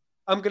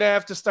 I'm going to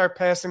have to start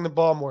passing the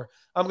ball more.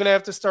 I'm going to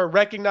have to start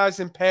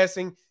recognizing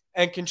passing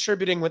and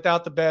contributing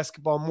without the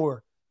basketball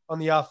more on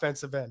the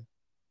offensive end.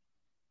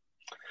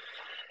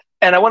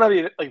 And I want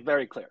to be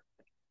very clear.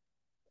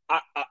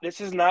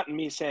 This is not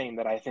me saying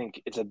that I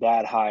think it's a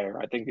bad hire.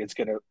 I think it's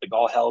gonna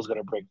all hell's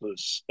gonna break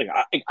loose.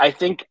 I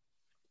think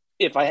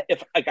I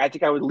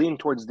think I would lean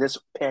towards this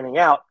panning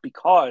out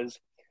because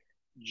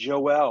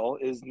Joel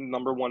is the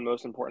number one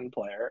most important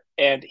player,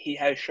 and he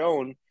has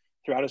shown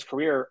throughout his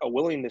career a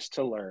willingness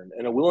to learn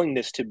and a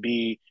willingness to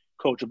be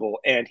coachable,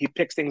 and he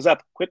picks things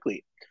up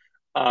quickly.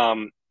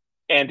 And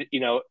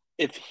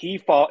if he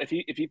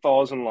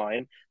falls in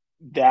line,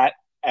 that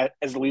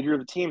as the leader of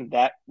the team,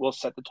 that will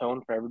set the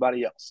tone for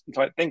everybody else. And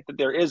so I think that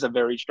there is a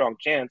very strong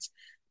chance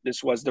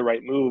this was the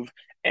right move.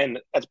 And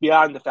that's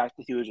beyond the fact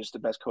that he was just the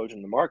best coach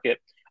in the market.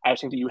 I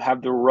just think that you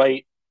have the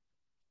right,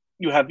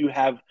 your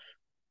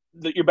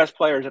best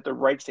players at the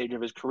right stage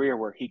of his career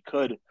where he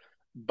could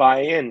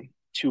buy in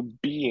to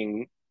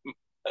being,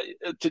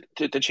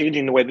 to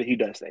changing the way that he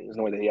does things and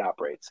the way that he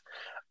operates.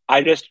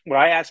 When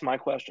I asked my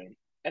question,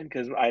 and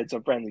because I had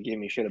some friends that gave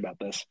me shit about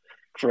this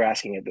for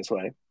asking it this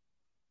way,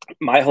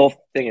 my whole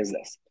thing is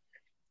this.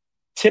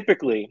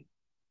 Typically,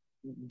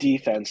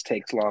 defense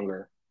takes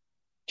longer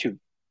to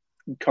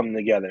come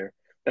together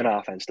than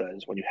offense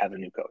does when you have a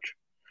new coach.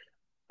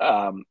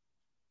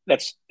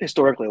 That's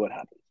historically what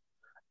happens.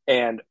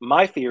 And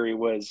my theory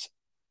was,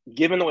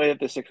 given the way that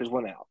the Sixers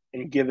went out,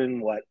 and given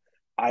what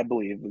I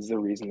believe was the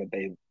reason that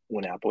they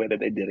went out the way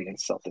that they did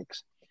against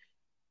Celtics,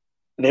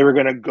 they were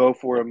going to go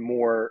for a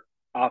more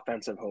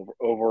offensive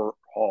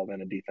overhaul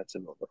than a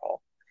defensive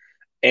overhaul.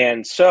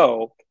 And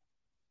so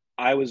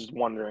I was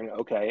wondering,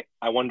 okay,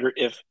 I wonder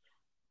if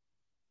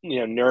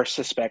Nurse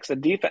suspects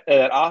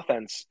that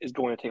offense is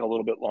going to take a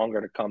little bit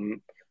longer to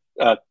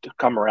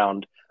come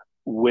around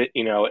with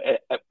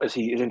as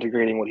he is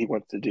integrating what he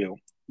wants to do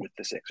with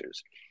the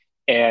Sixers.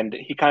 And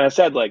he kind of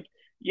said,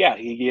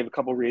 he gave a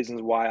couple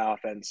reasons why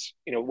offense.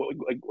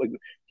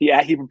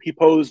 He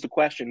posed the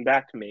question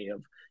back to me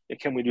of,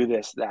 can we do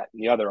this, that,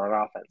 and the other on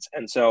offense?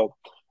 And so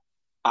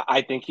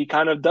I think he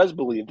kind of does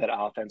believe that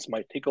offense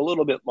might take a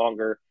little bit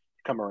longer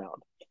to come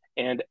around.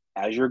 And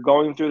as you're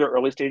going through the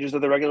early stages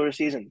of the regular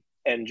season,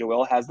 and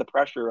Joel has the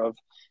pressure of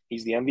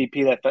he's the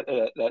MVP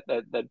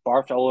that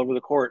bar fell over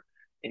the court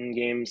in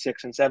game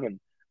 6 and 7,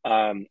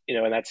 in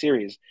that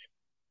series,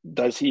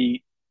 does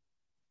he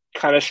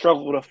kind of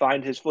struggle to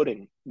find his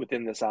footing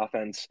within this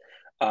offense?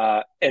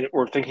 And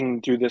we're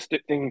thinking through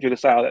the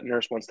style that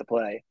Nurse wants to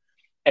play.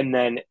 And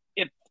then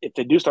if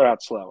they do start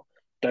out slow,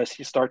 does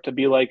he start to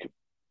be wearing,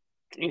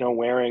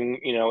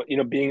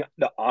 being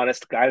the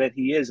honest guy that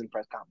he is in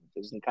press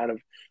conferences and kind of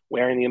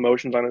wearing the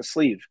emotions on his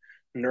sleeve?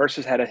 Nurse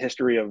has had a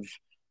history of,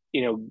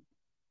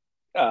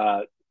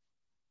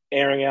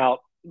 airing out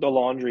the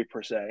laundry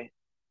per se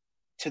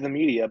to the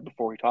media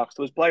before he talks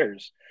to his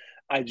players.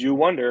 I do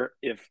wonder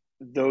if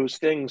those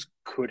things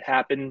could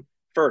happen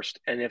first,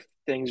 and if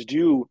things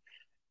do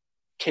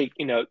take,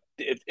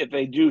 if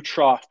they do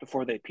trough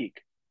before they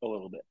peak a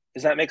little bit.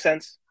 Does that make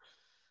sense?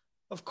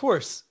 Of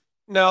course.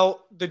 Now,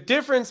 the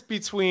difference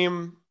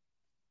between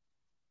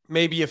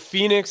maybe a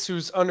Phoenix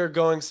who's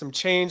undergoing some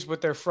change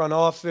with their front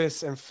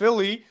office and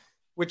Philly,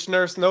 which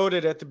Nurse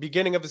noted at the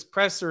beginning of his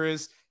presser,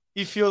 is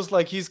he feels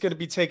like he's going to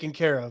be taken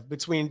care of.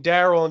 Between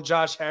Darryl and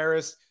Josh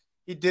Harris,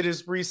 he did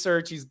his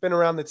research. He's been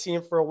around the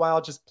team for a while,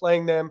 just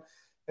playing them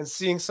and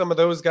seeing some of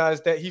those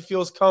guys that he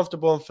feels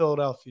comfortable in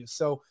Philadelphia.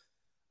 So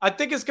I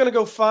think it's going to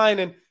go fine.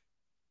 And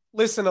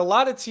listen, a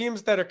lot of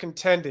teams that are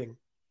contending,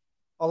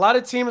 a lot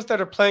of teams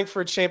that are playing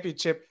for a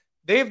championship,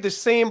 they have the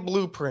same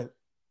blueprint.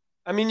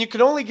 I mean, you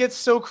can only get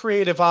so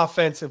creative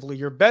offensively.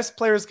 Your best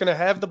player is going to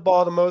have the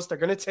ball the most. They're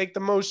going to take the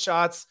most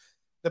shots.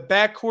 The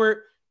backcourt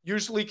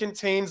usually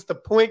contains the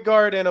point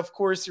guard and, of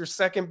course, your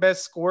second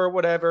best scorer,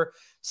 whatever.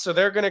 So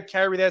they're going to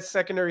carry that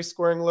secondary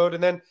scoring load,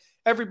 and then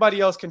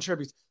everybody else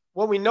contributes.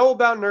 What we know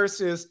about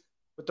Nurse is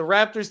with the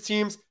Raptors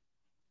teams,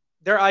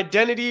 their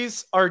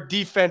identities are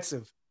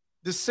defensive.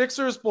 The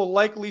Sixers will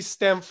likely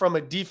stem from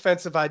a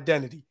defensive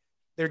identity.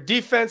 Their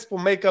defense will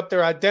make up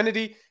their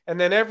identity, and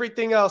then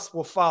everything else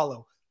will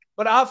follow.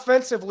 But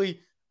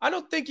offensively, I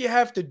don't think you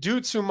have to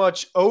do too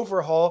much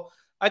overhaul.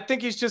 I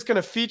think he's just going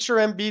to feature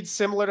Embiid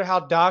similar to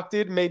how Doc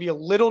did, maybe a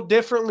little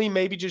differently,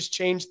 maybe just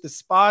change the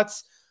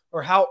spots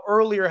or how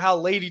early or how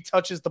late he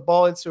touches the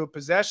ball into a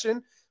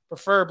possession,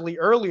 preferably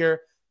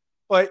earlier.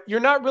 But you're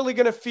not really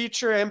going to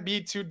feature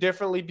Embiid too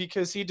differently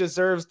because he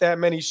deserves that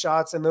many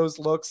shots and those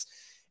looks.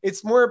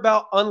 It's more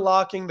about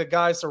unlocking the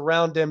guys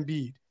around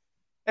Embiid.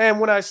 And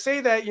when I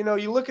say that,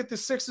 you look at the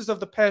Sixers of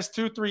the past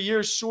 2-3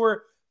 years,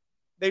 sure,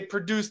 they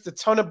produced a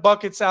ton of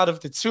buckets out of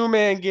the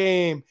two-man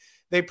game.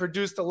 They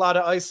produced a lot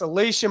of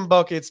isolation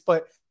buckets.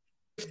 But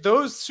if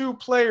those two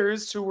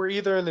players who were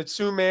either in the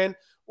two-man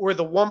or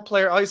the one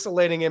player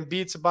isolating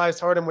Embiid, Tobias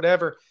Harden,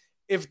 whatever,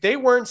 if they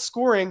weren't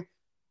scoring,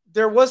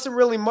 there wasn't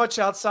really much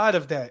outside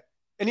of that.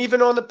 And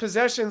even on the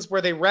possessions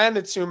where they ran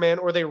the two-man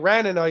or they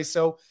ran an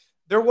ISO,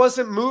 there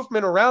wasn't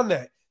movement around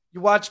that.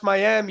 You watch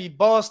Miami,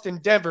 Boston,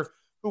 Denver,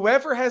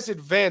 whoever has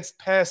advanced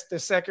past the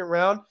second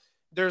round,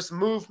 there's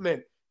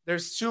movement.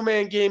 There's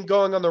two-man game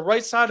going on the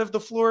right side of the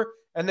floor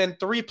and then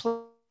three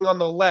playing on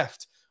the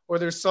left. Or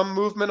there's some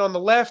movement on the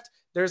left.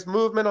 There's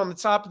movement on the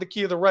top of the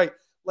key of the right.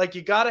 Like,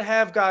 you got to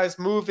have guys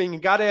moving. You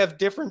got to have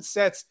different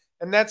sets.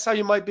 And that's how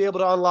you might be able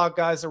to unlock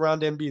guys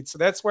around Embiid. So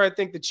that's where I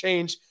think the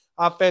change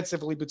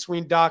offensively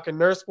between Doc and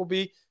Nurse will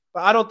be.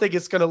 But I don't think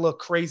it's going to look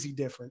crazy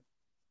different.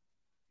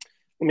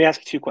 Let me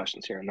ask you two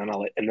questions here, and then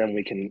I'll let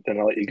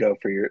you go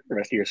for the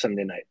rest of your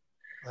Sunday night.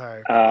 All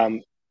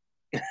right.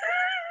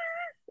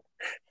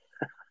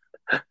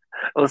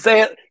 Let's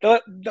say it.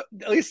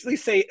 At least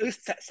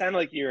sound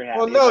like you're happy.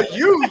 Well, no,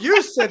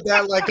 you said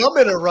that like I'm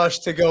in a rush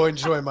to go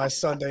enjoy my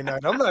Sunday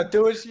night. I'm not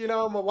doing, I'm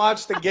gonna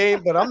watch the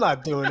game, but I'm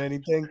not doing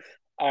anything.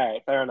 All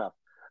right, fair enough.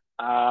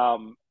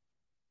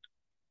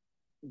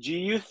 Do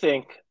you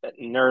think that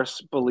Nurse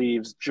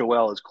believes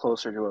Joel is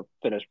closer to a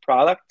finished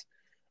product,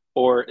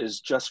 or is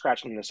just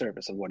scratching the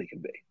surface of what he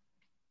could be?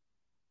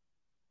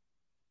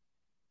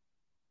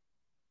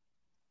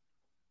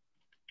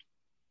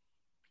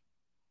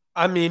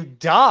 I mean,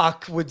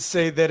 Doc would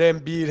say that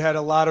Embiid had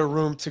a lot of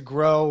room to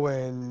grow,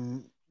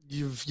 and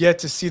you've yet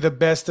to see the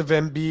best of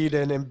Embiid,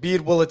 and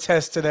Embiid will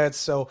attest to that.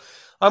 So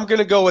I'm going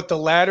to go with the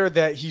latter,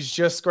 that he's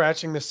just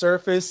scratching the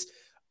surface.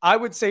 I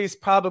would say he's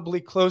probably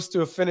close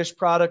to a finished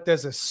product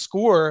as a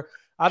scorer.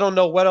 I don't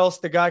know what else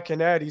the guy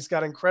can add. He's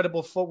got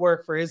incredible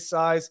footwork for his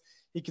size.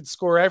 He can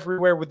score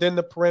everywhere within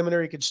the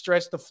perimeter. He can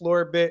stretch the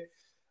floor a bit.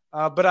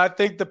 But I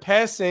think the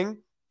passing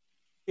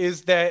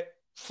is that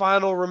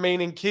final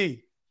remaining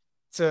key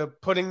to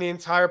putting the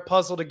entire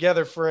puzzle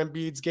together for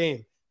Embiid's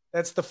game.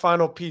 That's the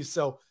final piece.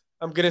 So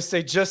I'm going to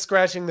say just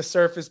scratching the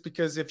surface,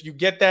 because if you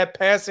get that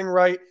passing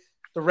right,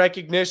 the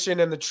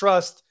recognition and the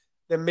trust,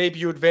 then maybe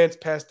you advance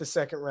past the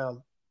second round.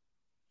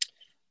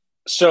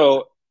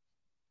 So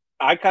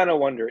I kind of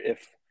wonder if,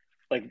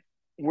 like,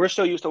 we're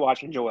so used to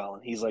watching Joel,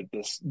 and he's like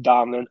this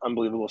dominant,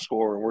 unbelievable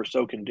scorer, and we're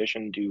so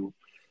conditioned to,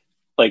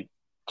 like,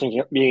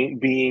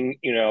 being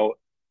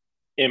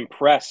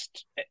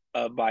impressed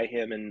by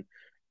him, and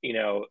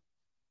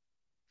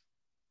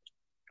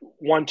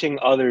wanting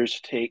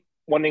others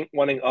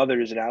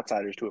and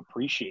outsiders to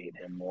appreciate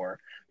him more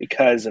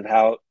because of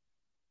the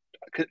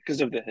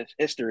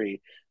history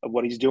of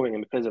what he's doing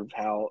and because of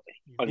how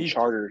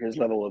uncharted his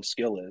level of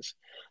skill is.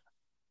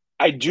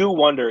 I do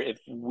wonder if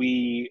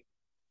we,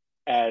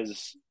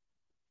 as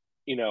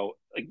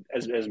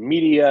as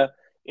media,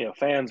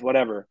 fans,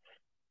 whatever,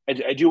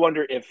 I do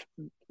wonder if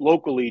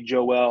locally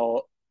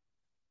Joel,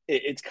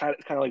 it's kind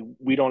of like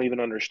we don't even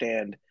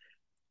understand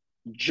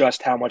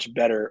just how much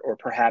better or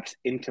perhaps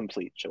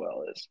incomplete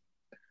Joel is.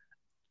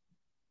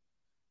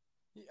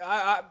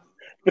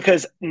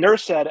 Because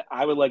Nurse said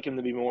I would like him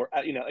to be more,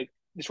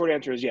 the short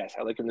answer is yes,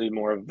 I like him to be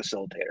more of a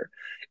facilitator.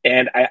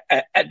 And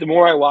the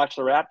more I watch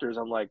the Raptors,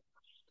 I'm like,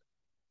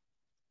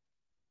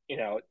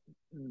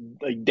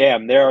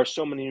 damn, there are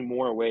so many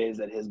more ways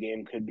that his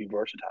game could be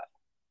versatile.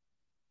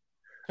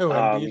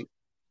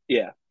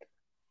 Yeah.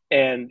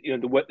 And,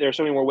 there are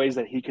so many more ways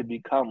that he could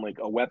become like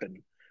a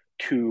weapon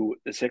to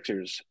the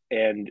Sixers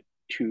and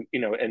to,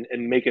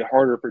 and make it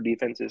harder for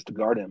defenses to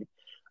guard him.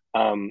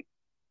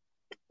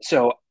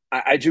 So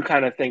I do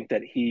kind of think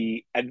that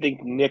I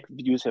think Nick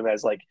views him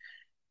as like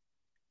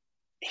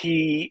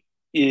he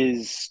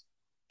is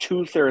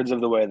 2/3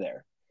 of the way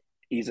there.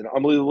 He's an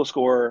unbelievable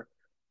scorer.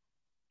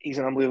 He's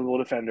an unbelievable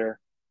defender.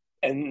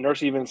 And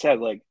Nurse even said,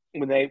 like,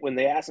 when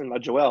they asked him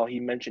about Joel, he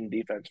mentioned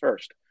defense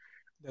first.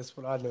 That's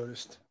what I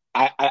noticed.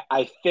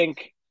 I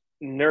think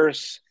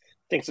Nurse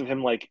thinks of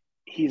him like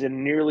he's a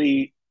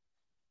nearly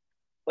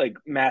like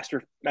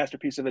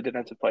masterpiece of a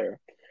defensive player.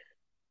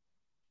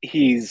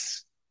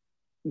 He's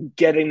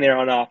getting there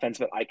on offense,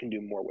 but I can do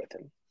more with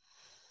him.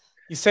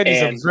 He said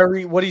he's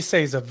what do you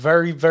say? He's a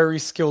very, very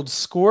skilled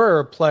scorer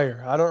or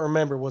player. I don't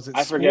remember. Was it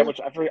I forget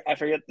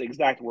the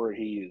exact word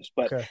he used,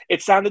 but okay.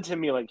 It sounded to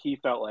me like he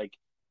felt like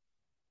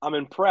I'm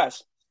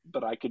impressed,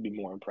 but I could be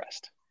more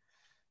impressed.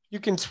 You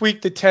can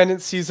tweak the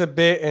tendencies a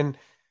bit, and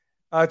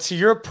to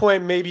your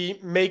point, maybe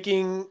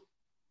making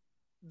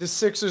the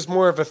Sixers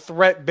more of a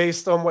threat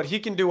based on what he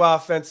can do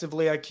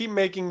offensively. I keep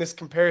making this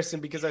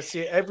comparison because I see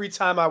it every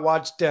time I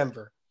watch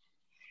Denver.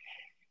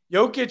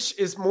 Jokic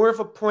is more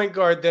of a point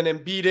guard than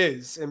Embiid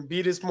is.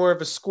 Embiid is more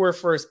of a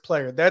score-first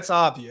player. That's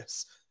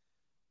obvious.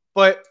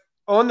 But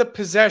on the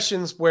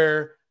possessions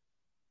where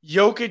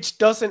Jokic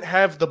doesn't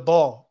have the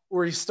ball,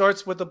 or he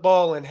starts with the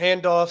ball and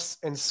handoffs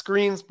and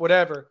screens,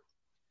 whatever,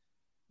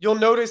 you'll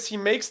notice he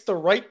makes the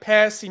right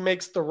pass. He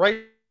makes the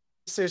right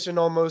decision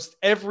almost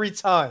every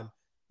time,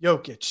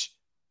 Jokic.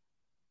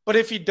 But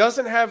if he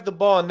doesn't have the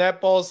ball and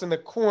that ball's in the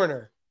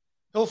corner,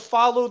 he'll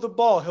follow the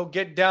ball. He'll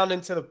get down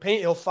into the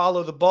paint. He'll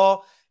follow the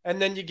ball. And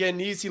then you get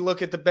an easy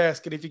look at the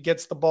basket if he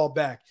gets the ball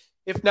back.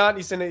 If not,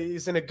 he's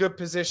in a good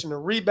position to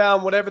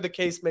rebound, whatever the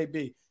case may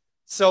be.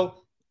 So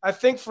I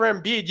think for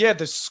Embiid, yeah,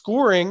 the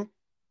scoring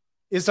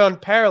is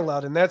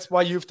unparalleled, and that's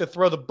why you have to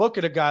throw the book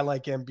at a guy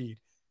like Embiid,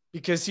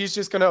 because he's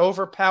just going to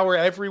overpower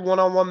every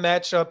one-on-one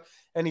matchup,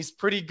 and he's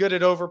pretty good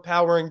at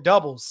overpowering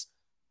doubles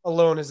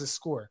alone as a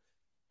scorer.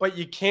 But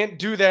you can't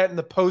do that in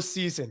the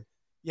postseason.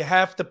 You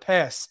have to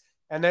pass.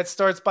 And that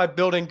starts by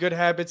building good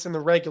habits in the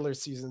regular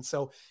season.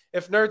 So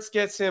if Nertz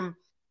gets him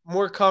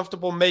more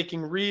comfortable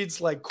making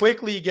reads, like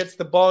quickly he gets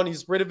the ball and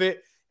he's rid of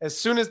it, as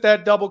soon as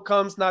that double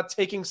comes, not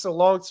taking so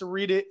long to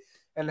read it,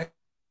 and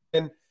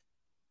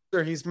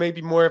he's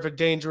maybe more of a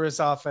dangerous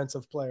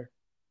offensive player.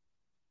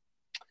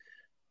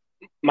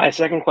 My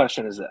second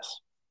question is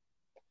this.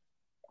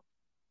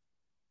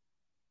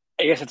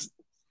 I guess it's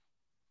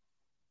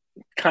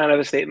kind of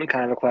a statement,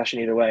 kind of a question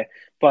either way,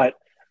 but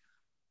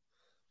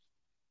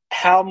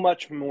how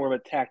much more of a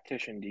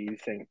tactician do you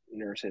think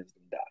Nurse is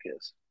than Doc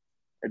is,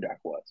 or Doc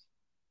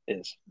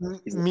is?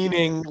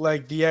 Meaning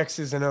like the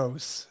X's and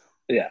O's.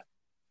 Yeah.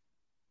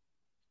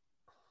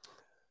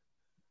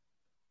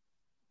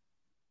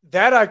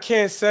 That I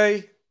can't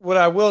say. What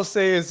I will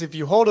say is if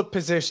you hold a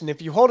position,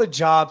 if you hold a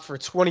job for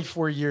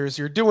 24 years,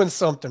 you're doing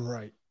something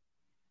right.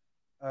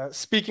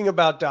 Speaking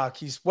about Doc,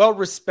 he's well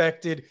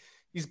respected.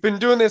 He's been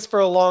doing this for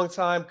a long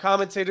time.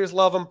 Commentators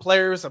love him.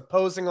 Players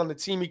opposing on the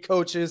team he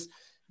coaches,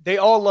 they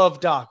all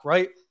love Doc,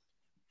 right?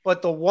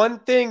 But the one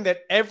thing that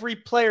every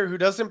player who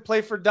doesn't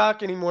play for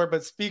Doc anymore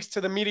but speaks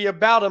to the media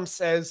about him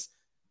says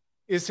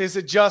is his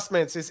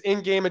adjustments, his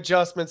in-game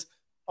adjustments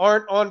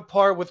aren't on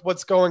par with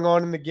what's going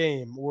on in the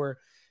game, or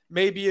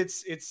maybe it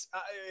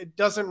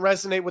doesn't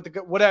resonate with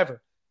the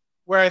whatever.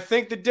 Where I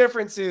think the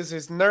difference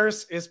is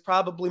Nurse is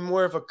probably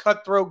more of a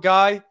cutthroat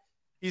guy.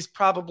 He's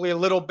probably a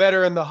little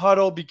better in the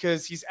huddle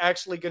because he's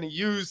actually going to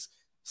use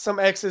some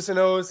X's and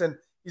O's, and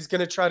he's going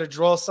to try to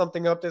draw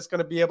something up that's going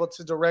to be able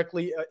to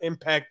directly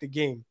impact the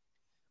game.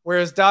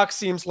 Whereas Doc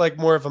seems like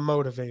more of a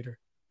motivator.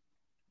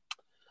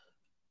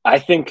 I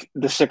think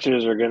the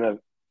Sixers are going to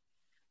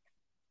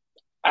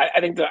 – I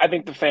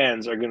think the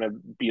fans are going to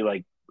be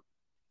like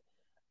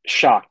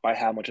shocked by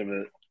how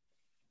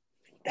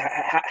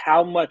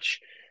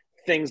much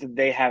things that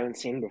they haven't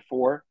seen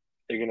before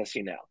they're going to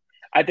see now.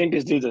 I think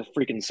this dude's a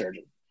freaking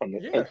surgeon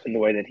in the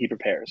way that he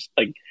prepares.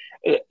 Like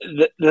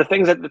the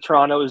things that the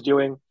Toronto is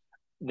doing,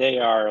 they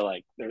are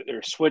like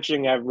they're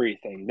switching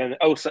everything. Then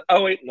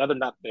wait, no, they're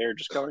not. They're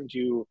just going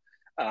to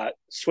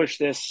switch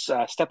this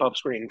step up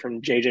screen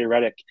from JJ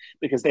Redick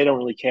because they don't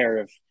really care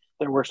if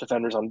their worst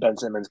defenders on Ben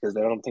Simmons because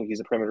they don't think he's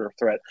a perimeter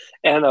threat.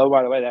 And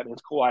by the way, that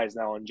means Kawhi is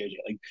now on JJ.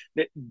 Like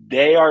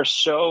they are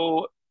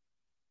so.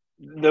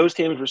 Those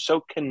teams were so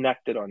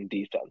connected on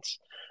defense,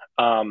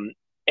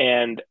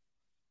 and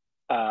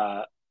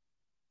I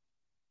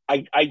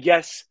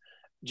guess.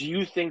 Do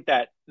you think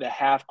that the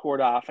half-court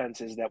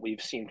offenses that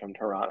we've seen from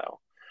Toronto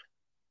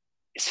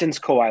since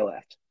Kawhi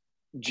left,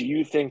 do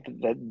you think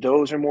that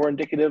those are more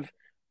indicative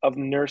of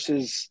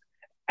Nurse's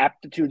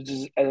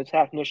aptitudes as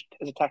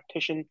a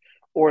tactician,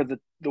 or the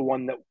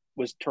one that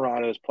was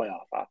Toronto's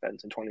playoff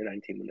offense in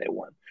 2019 when they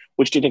won?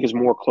 Which do you think is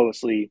more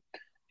closely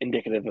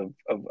indicative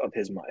of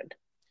his mind?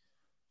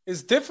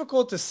 It's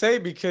difficult to say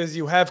because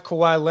you have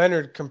Kawhi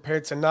Leonard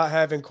compared to not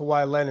having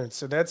Kawhi Leonard.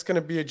 So that's going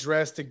to be a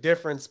drastic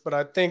difference. But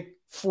I think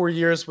 4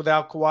 years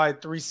without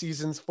Kawhi, 3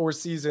 seasons, 4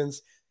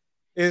 seasons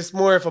is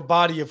more of a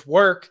body of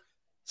work.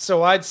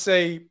 So I'd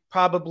say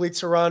probably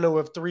Toronto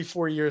of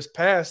 3-4 years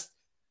past.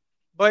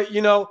 But,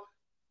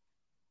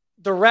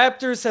 the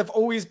Raptors have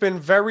always been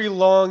very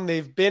long.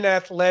 They've been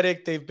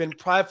athletic. They've been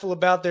prideful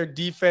about their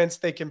defense.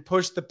 They can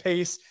push the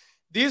pace.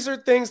 These are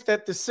things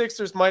that the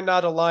Sixers might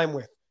not align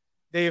with.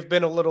 They've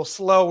been a little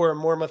slower,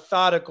 more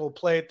methodical,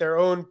 play at their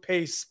own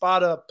pace,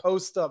 spot up,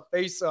 post up,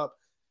 face up.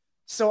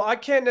 So I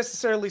can't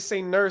necessarily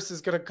say Nurse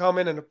is going to come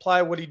in and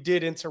apply what he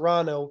did in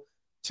Toronto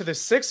to the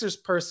Sixers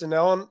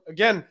personnel. And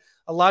again,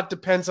 a lot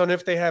depends on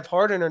if they have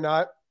Harden or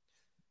not.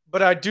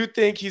 But I do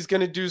think he's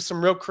going to do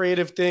some real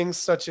creative things,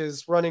 such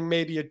as running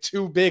maybe a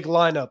 2-big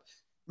lineup.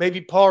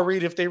 Maybe Paul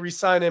Reed, if they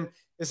re-sign him,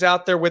 is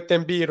out there with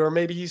Embiid, or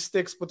maybe he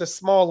sticks with a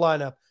small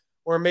lineup,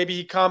 or maybe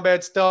he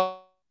combats the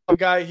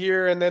guy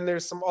here and then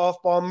there's some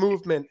off-ball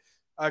movement.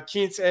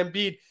 Keens to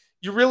Embiid.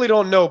 You really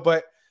don't know,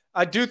 but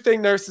I do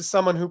think Nurse is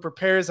someone who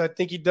prepares. I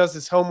think he does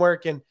his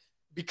homework, and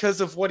because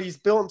of what he's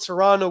built in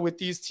Toronto with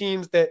these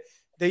teams that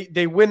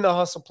they win the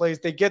hustle plays,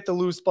 they get the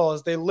loose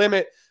balls, they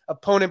limit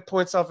opponent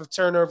points off of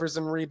turnovers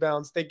and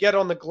rebounds, they get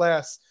on the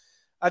glass.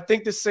 I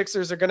think the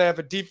Sixers are going to have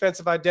a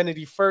defensive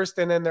identity first,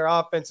 and then their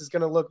offense is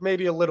going to look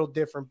maybe a little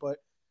different, but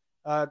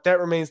that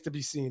remains to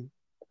be seen.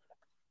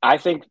 I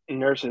think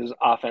Nurse's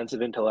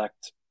offensive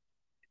intellect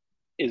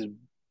is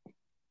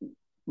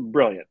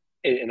brilliant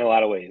in a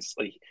lot of ways.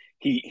 Like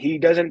he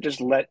doesn't just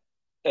let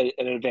an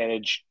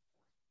advantage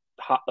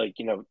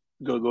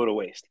go to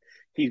waste.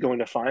 He's going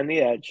to find the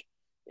edge,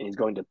 and he's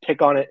going to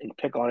pick on it and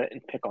pick on it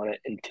and pick on it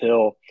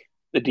until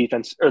the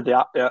defense or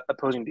the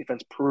opposing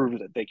defense proves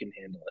that they can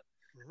handle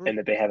it and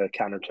that they have a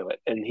counter to it.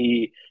 And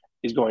he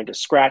is going to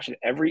scratch at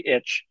every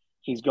itch.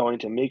 He's going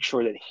to make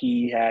sure that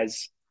he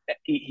has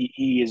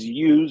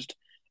used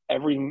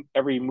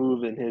every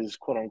move in his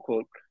quote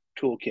unquote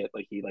toolkit,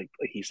 like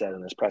he said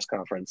in his press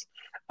conference.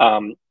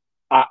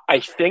 I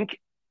think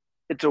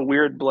it's a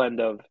weird blend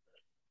of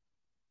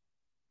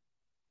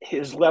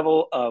his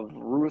level of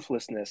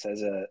ruthlessness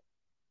as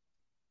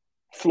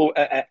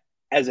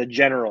a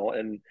general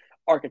and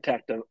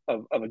architect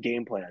of a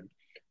game plan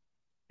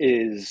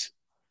is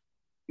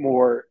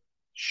more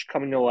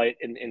coming to light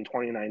in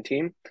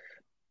 2019.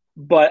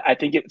 But I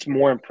think it's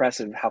more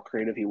impressive how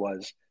creative he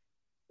was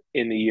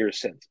in the years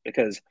since,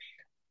 because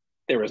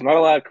there was not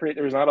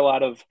a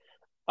lot of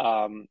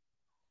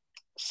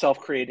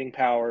self-creating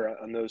power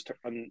on those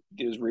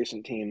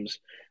recent teams.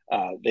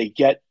 They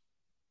get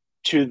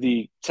to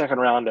the second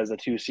round as a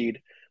 2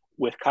 seed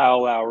with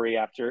Kyle Lowry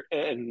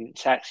and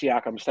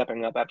Siakam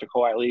stepping up after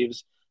Kawhi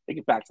leaves. They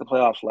get back to the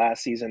playoffs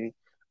last season,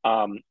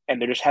 and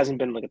there just hasn't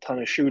been like a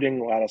ton of shooting,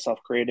 a lot of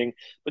self-creating.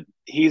 But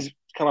he's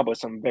come up with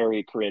some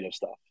very creative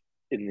stuff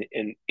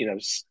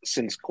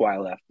since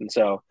Kawhi left, and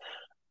so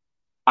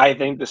I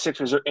think the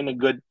Sixers are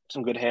in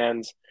some good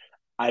hands.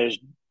 I just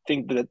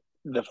think that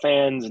the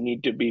fans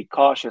need to be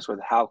cautious with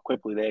how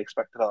quickly they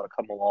expect it all to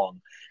come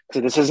along.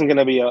 So this isn't going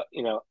to be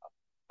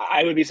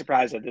I would be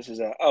surprised if this is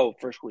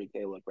first week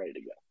they look ready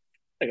to go.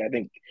 Like, I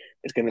think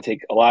it's going to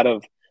take a lot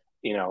of,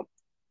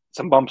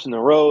 some bumps in the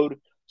road,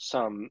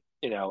 some,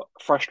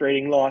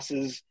 frustrating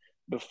losses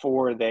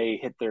before they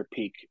hit their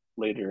peak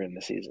later in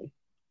the season.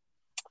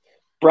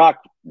 Brock,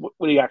 what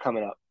do you got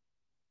coming up?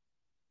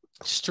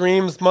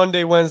 Streams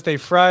Monday, Wednesday,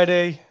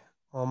 Friday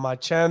on my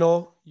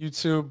channel,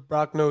 YouTube,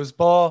 Brock Knows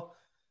Ball,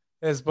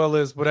 as well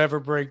as whatever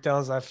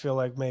breakdowns I feel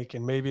like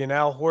making. Maybe an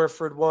Al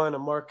Horford one, a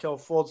Markelle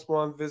Fultz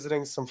one,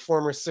 visiting some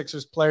former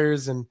Sixers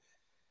players and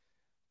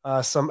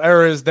some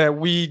eras that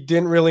we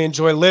didn't really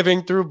enjoy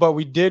living through, but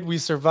we did. We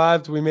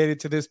survived. We made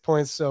it to this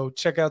point. So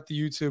check out the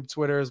YouTube,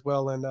 Twitter as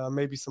well, and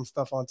maybe some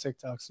stuff on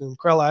TikTok soon.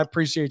 Krell, I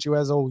appreciate you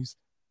as always.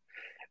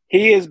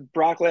 He is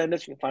Brock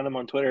Landis. You can find him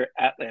on Twitter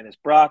at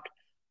LandisBrock.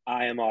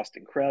 I am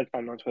Austin Krell. You can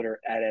find him on Twitter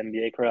at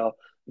NBA Krell.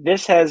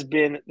 This has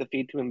been the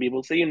Feed to Embiid.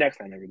 We'll see you next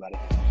time, everybody.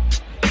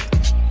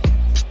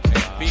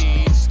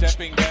 Embiid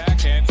stepping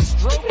back and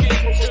stroking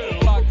two.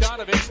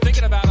 Bogdanovich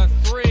thinking about a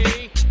 3.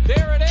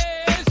 There it is.